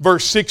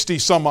 verse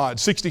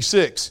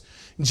 66,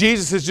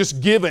 Jesus has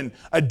just given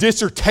a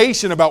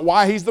dissertation about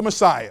why He's the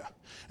Messiah.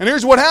 And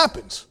here's what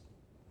happens.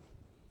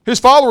 His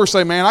followers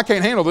say, man, I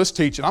can't handle this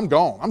teaching. I'm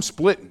gone. I'm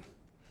splitting.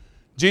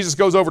 Jesus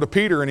goes over to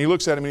Peter and He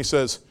looks at him and He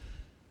says,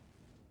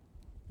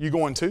 you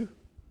going too?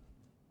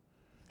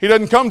 He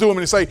doesn't come to him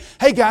and say,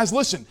 hey guys,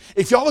 listen,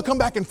 if y'all will come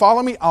back and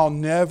follow me, I'll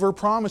never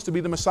promise to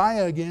be the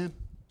Messiah again.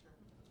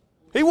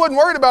 He wasn't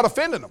worried about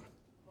offending them.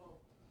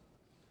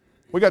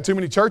 We got too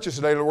many churches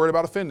today that are worried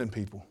about offending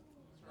people.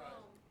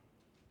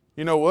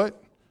 You know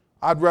what?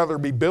 I'd rather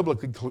be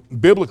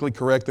biblically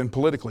correct than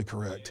politically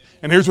correct.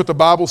 And here's what the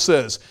Bible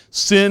says.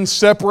 Sin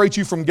separates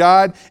you from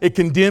God. It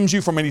condemns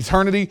you from an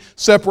eternity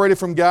separated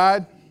from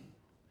God.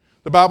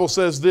 The Bible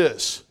says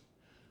this.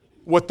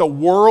 What the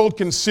world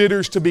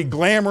considers to be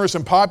glamorous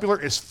and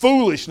popular is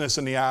foolishness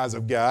in the eyes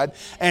of God.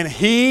 And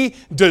He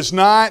does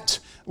not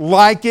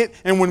like it.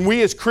 And when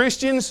we as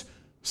Christians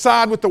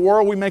side with the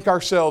world, we make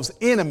ourselves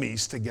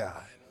enemies to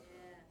God.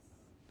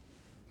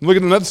 Look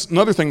at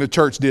another thing the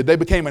church did. They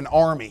became an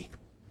army.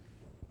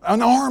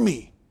 An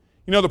army.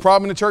 You know the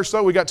problem in the church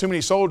though? We got too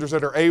many soldiers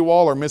that are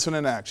AWOL or missing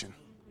in action.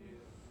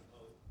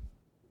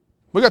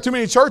 We got too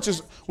many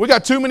churches. We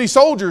got too many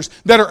soldiers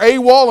that are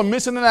AWOL and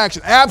missing in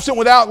action. Absent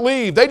without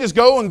leave. They just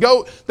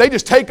go. They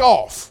just take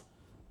off.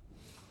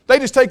 They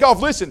just take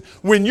off. Listen,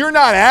 when you're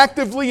not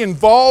actively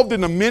involved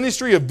in the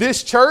ministry of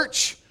this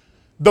church,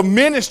 the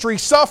ministry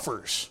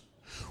suffers.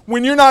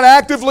 When you're not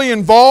actively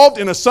involved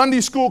in a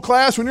Sunday school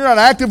class, when you're not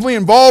actively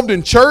involved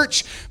in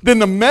church, then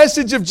the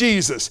message of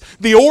Jesus,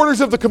 the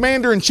orders of the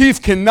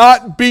commander-in-chief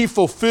cannot be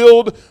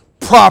fulfilled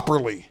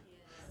properly.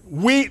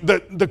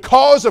 The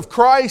cause of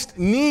Christ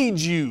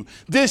needs you.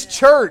 This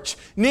church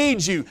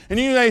needs you. And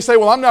you may say,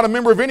 well, I'm not a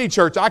member of any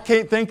church. I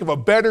can't think of a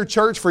better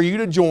church for you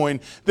to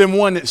join than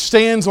one that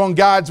stands on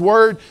God's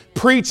Word,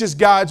 preaches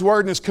God's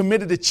Word, and is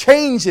committed to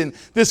changing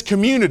this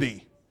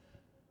community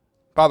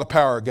by the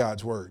power of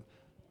God's Word.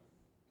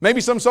 Maybe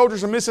some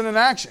soldiers are missing in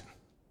action.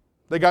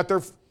 They got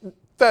their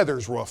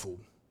feathers ruffled.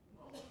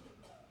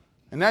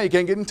 And now you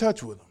can't get in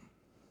touch with them.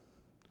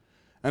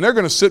 And they're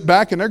going to sit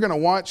back and they're going to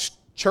watch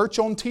church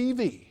on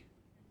TV.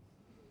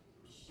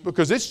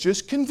 Because it's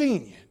just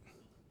convenient.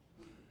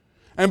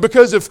 And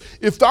because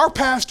if our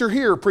pastor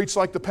here preached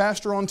like the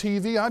pastor on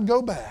TV, I'd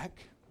go back.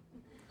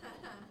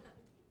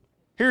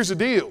 Here's the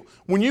deal.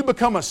 When you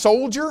become a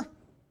soldier,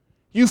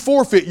 you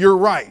forfeit your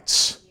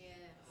rights.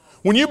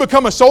 When you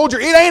become a soldier,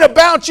 it ain't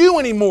about you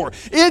anymore.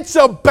 It's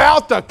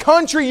about the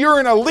country you're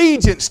in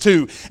allegiance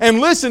to. And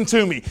listen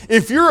to me,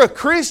 if you're a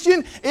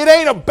Christian, it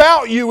ain't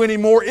about you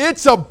anymore.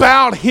 It's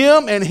about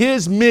Him and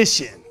His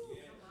mission.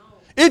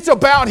 It's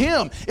about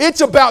Him.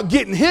 It's about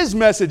getting His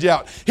message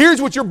out. Here's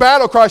what your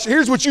battle cry,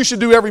 here's what you should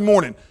do every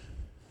morning.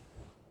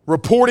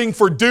 Reporting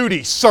for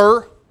duty,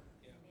 sir.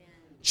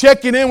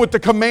 Checking in with the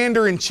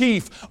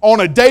commander-in-chief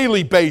on a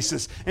daily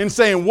basis and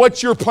saying,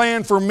 what's your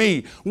plan for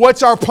me?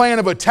 What's our plan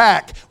of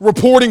attack?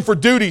 Reporting for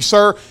duty,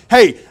 sir.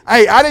 Hey,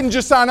 I didn't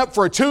just sign up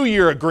for a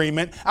 2-year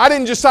agreement. I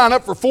didn't just sign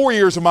up for 4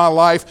 years of my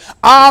life.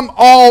 I'm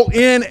all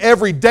in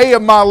every day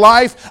of my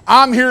life.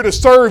 I'm here to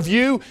serve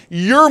you.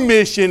 Your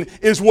mission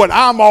is what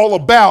I'm all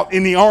about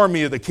in the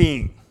army of the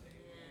King.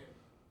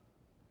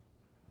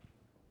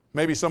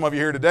 Maybe some of you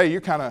here today, you're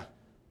kind of,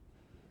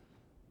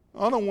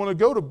 I don't want to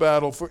go to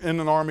battle in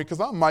an army because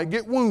I might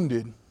get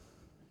wounded.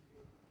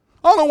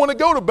 I don't want to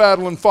go to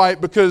battle and fight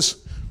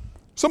because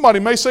somebody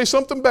may say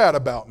something bad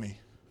about me.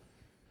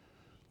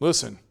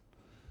 Listen,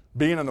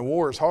 being in the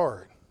war is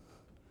hard.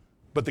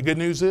 But the good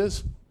news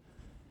is,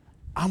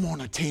 I'm on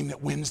a team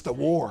that wins the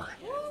war.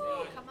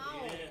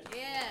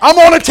 I'm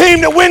on a team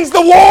that wins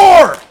the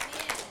war.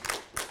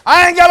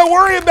 I ain't got to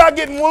worry about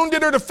getting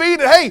wounded or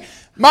defeated. Hey,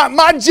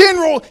 my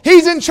general,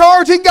 he's in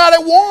charge. He got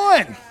it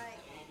won.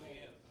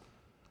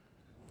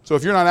 So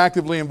if you're not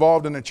actively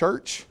involved in a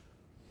church,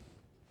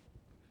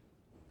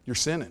 you're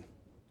sinning.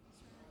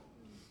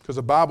 Because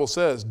the Bible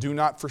says, do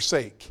not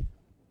forsake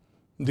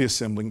the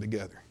assembling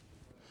together.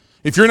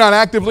 If you're not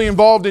actively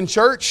involved in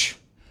church,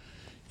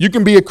 you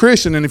can be a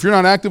Christian. And if you're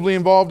not actively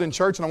involved in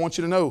church, and I want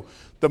you to know,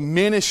 the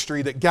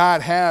ministry that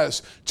God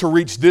has to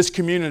reach this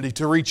community,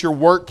 to reach your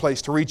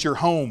workplace, to reach your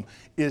home,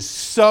 is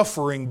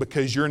suffering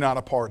because you're not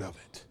a part of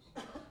it.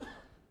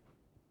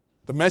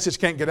 The message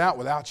can't get out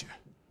without you.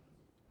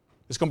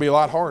 It's going to be a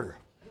lot harder.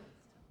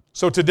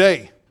 So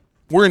today,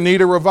 we're in need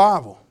of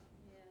revival.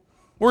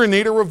 We're in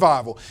need of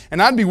revival.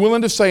 And I'd be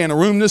willing to say in a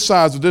room this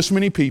size with this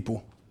many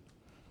people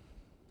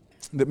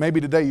that maybe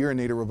today you're in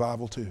need of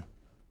revival too.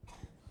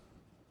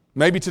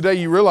 Maybe today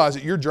you realize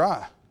that you're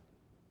dry.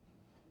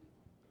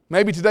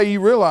 Maybe today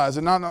you realize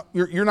that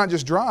you're not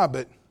just dry,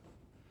 but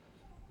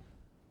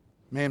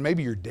man,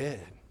 maybe you're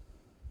dead.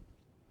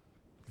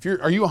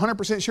 Are you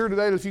 100% sure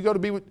today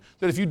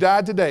that if you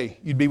died today,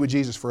 you'd be with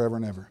Jesus forever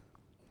and ever?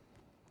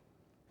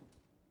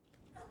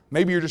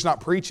 Maybe you're just not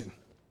preaching.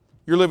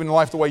 You're living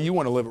life the way you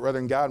want to live it rather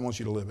than God wants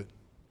you to live it.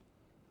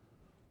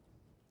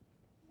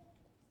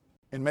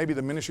 And maybe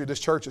the ministry of this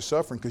church is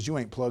suffering because you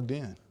ain't plugged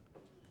in.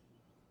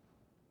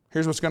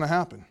 Here's what's going to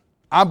happen.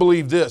 I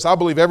believe this. I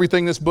believe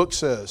everything this book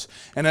says.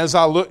 And as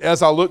I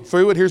look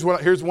through it, here's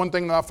one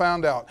thing that I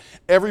found out.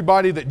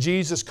 Everybody that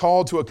Jesus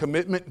called to a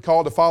commitment and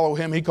called to follow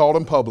Him, He called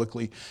them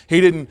publicly.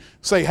 He didn't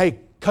say, hey,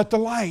 cut the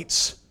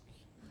lights.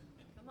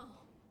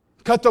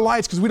 Cut the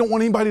lights because we don't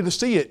want anybody to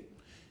see it.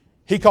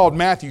 He called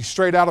Matthew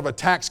straight out of a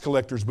tax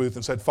collector's booth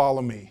and said,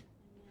 follow me.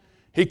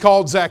 He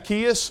called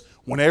Zacchaeus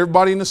when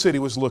everybody in the city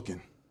was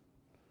looking.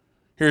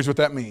 Here's what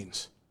that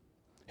means.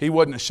 He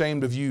wasn't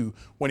ashamed of you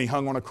when He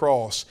hung on a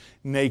cross,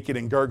 naked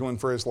and gurgling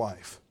for His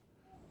life.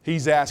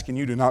 He's asking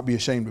you to not be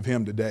ashamed of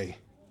Him today.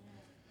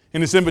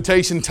 In this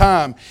invitation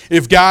time,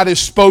 if God has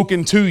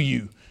spoken to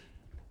you,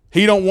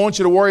 He don't want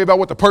you to worry about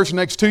what the person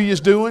next to you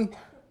is doing.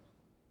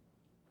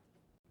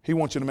 He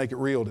wants you to make it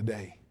real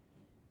today.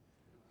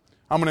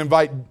 I'm going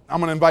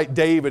to invite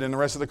David and the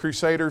rest of the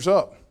Crusaders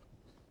up.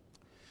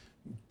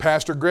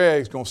 Pastor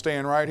Greg's going to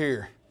stand right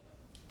here.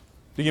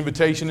 The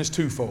invitation is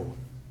twofold.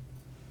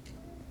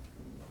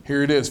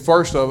 Here it is.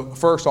 First off,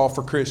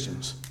 for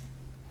Christians.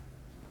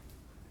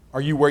 Are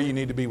you where you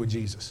need to be with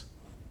Jesus?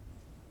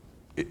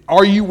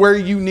 Are you where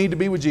you need to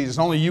be with Jesus?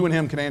 Only you and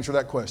Him can answer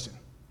that question.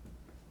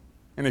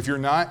 And if you're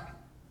not,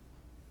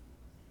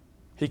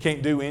 He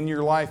can't do in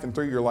your life and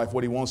through your life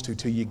what He wants to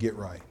till you get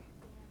right.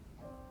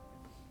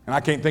 And I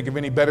can't think of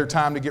any better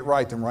time to get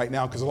right than right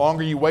now, because the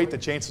longer you wait, the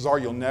chances are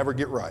you'll never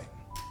get right.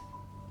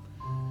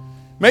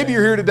 Maybe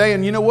you're here today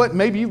and you know what?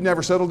 Maybe you've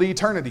never settled the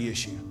eternity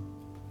issue.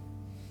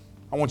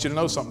 I want you to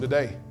know something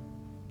today.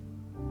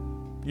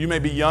 You may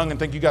be young and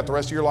think you got the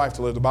rest of your life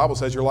to live. The Bible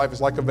says your life is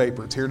like a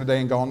vapor. It's here today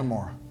and gone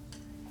tomorrow.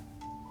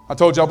 I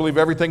told you I believe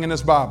everything in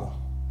this Bible.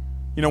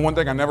 You know, one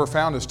thing I never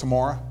found is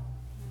tomorrow,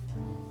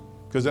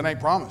 because it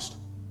ain't promised.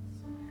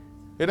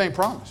 It ain't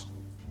promised.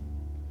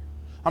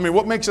 I mean,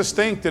 what makes us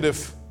think that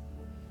if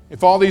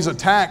all these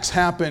attacks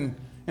happen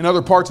in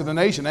other parts of the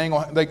nation,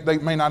 they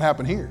may not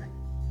happen here?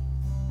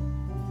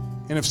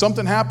 And if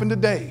something happened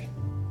today,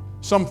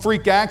 some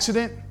freak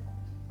accident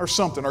or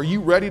something, are you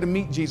ready to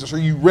meet Jesus? Are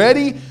you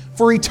ready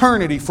for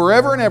eternity,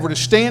 forever and ever, to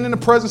stand in the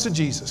presence of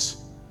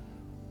Jesus?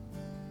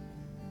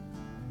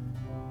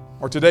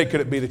 Or today,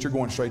 could it be that you're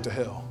going straight to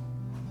hell?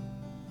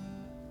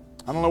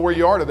 I don't know where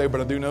you are today,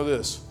 but I do know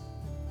this.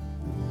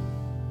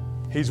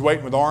 He's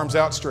waiting with arms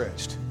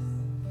outstretched.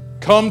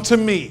 Come to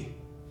me,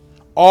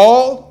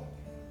 all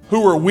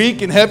who are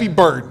weak and heavy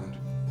burdened,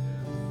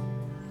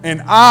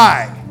 and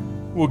I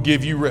will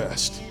give you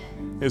rest,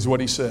 is what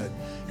he said.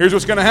 Here's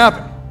what's going to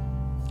happen.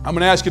 I'm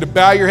going to ask you to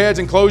bow your heads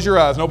and close your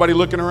eyes. Nobody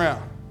looking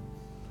around.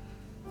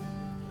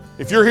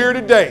 If you're here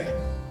today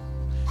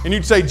and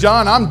you'd say,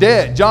 John, I'm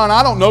dead. John,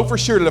 I don't know for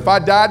sure that if I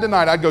died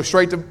tonight, I'd go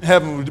straight to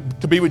heaven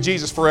to be with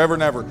Jesus forever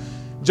and ever.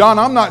 John,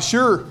 I'm not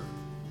sure.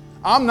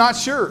 I'm not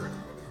sure.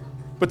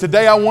 But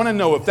today I want to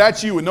know. If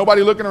that's you and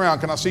nobody looking around,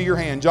 can I see your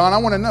hand? John, I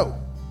want to know.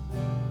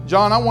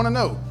 John, I want to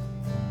know.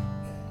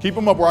 Keep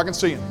them up where I can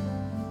see them.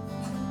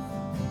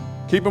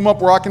 Keep them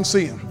up where I can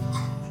see them.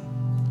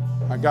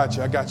 I got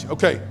you.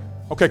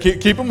 Okay,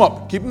 keep them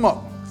up. Keep them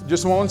up.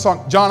 Just one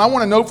song. John, I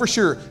want to know for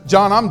sure.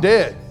 John, I'm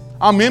dead.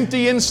 I'm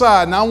empty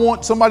inside, and I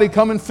want somebody to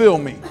come and fill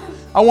me.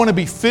 I want to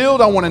be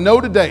filled. I want to know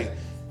today.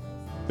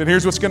 Then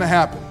here's what's going to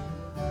happen.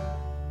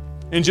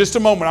 In just a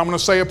moment, I'm going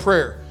to say a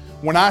prayer.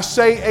 When I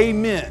say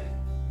amen,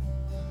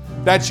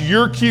 that's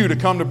your cue to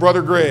come to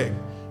Brother Greg.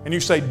 And you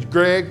say,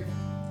 Greg,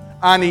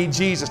 I need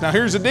Jesus. Now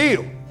here's the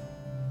deal.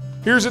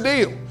 Here's the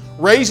deal.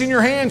 Raising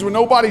your hands when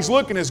nobody's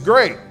looking is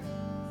great.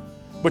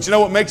 But you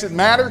know what makes it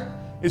matter?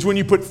 Is when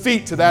you put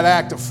feet to that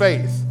act of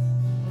faith.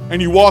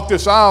 And you walk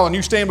this aisle and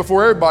you stand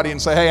before everybody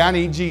and say, hey, I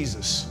need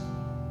Jesus.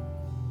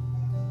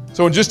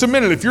 So in just a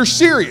minute, if you're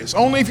serious,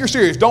 only if you're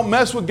serious, don't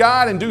mess with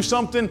God and do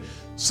something.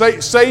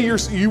 Say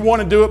you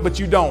want to do it, but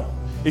you don't.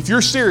 If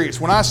you're serious,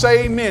 when I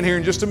say amen here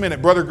in just a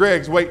minute, Brother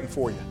Greg's waiting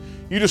for you.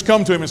 You just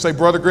come to him and say,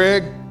 Brother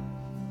Greg,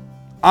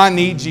 I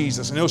need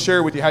Jesus. And he'll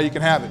share with you how you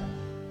can have it.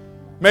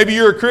 Maybe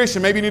you're a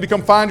Christian. Maybe you need to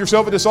come find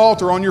yourself at this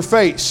altar on your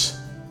face.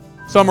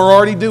 Some are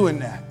already doing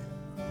that.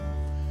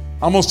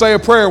 I'm going to say a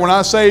prayer. When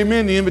I say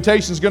amen, the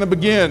invitation is going to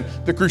begin.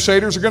 The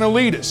crusaders are going to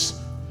lead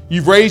us.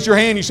 You've raised your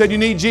hand. You said you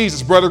need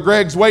Jesus. Brother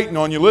Greg's waiting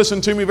on you.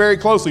 Listen to me very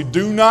closely.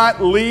 Do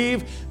not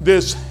leave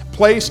this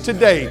place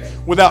today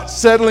without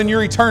settling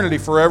your eternity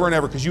forever and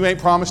ever, because you ain't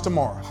promised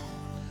tomorrow.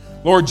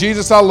 Lord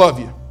Jesus, I love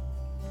you.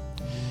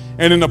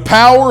 And in the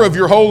power of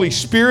your Holy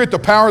Spirit, the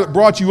power that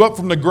brought you up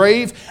from the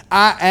grave,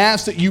 I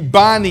ask that you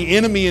bind the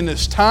enemy in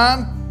this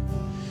time,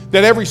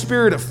 that every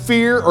spirit of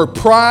fear or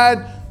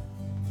pride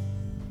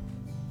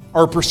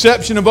or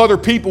perception of other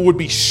people would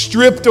be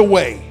stripped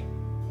away.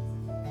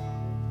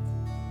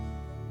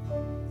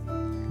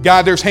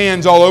 God, there's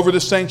hands all over the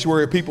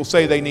sanctuary. People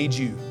say they need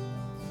you.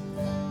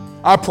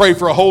 I pray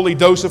for a holy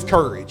dose of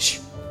courage.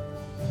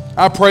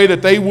 I pray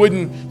that they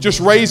wouldn't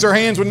just raise their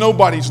hands when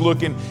nobody's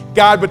looking,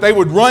 God, but they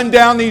would run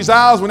down these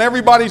aisles when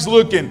everybody's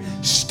looking,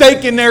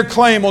 staking their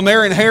claim on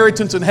their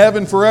inheritance in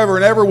heaven forever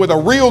and ever with a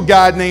real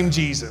God named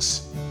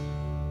Jesus.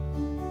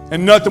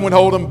 And nothing would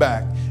hold them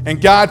back. And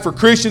God, for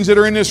Christians that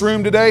are in this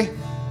room today,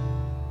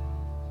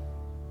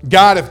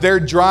 God, if they're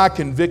dry,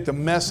 convict the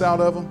mess out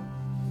of them.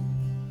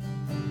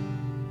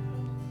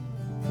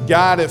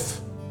 God, if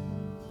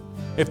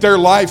their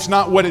life's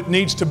not what it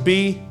needs to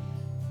be,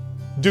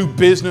 do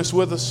business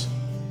with us.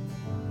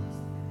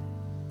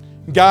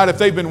 God, if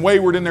they've been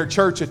wayward in their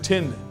church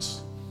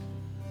attendance,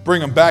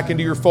 bring them back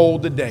into your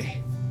fold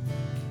today.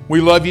 We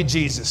love you,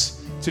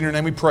 Jesus. It's in your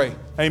name we pray.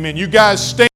 Amen. You guys stand.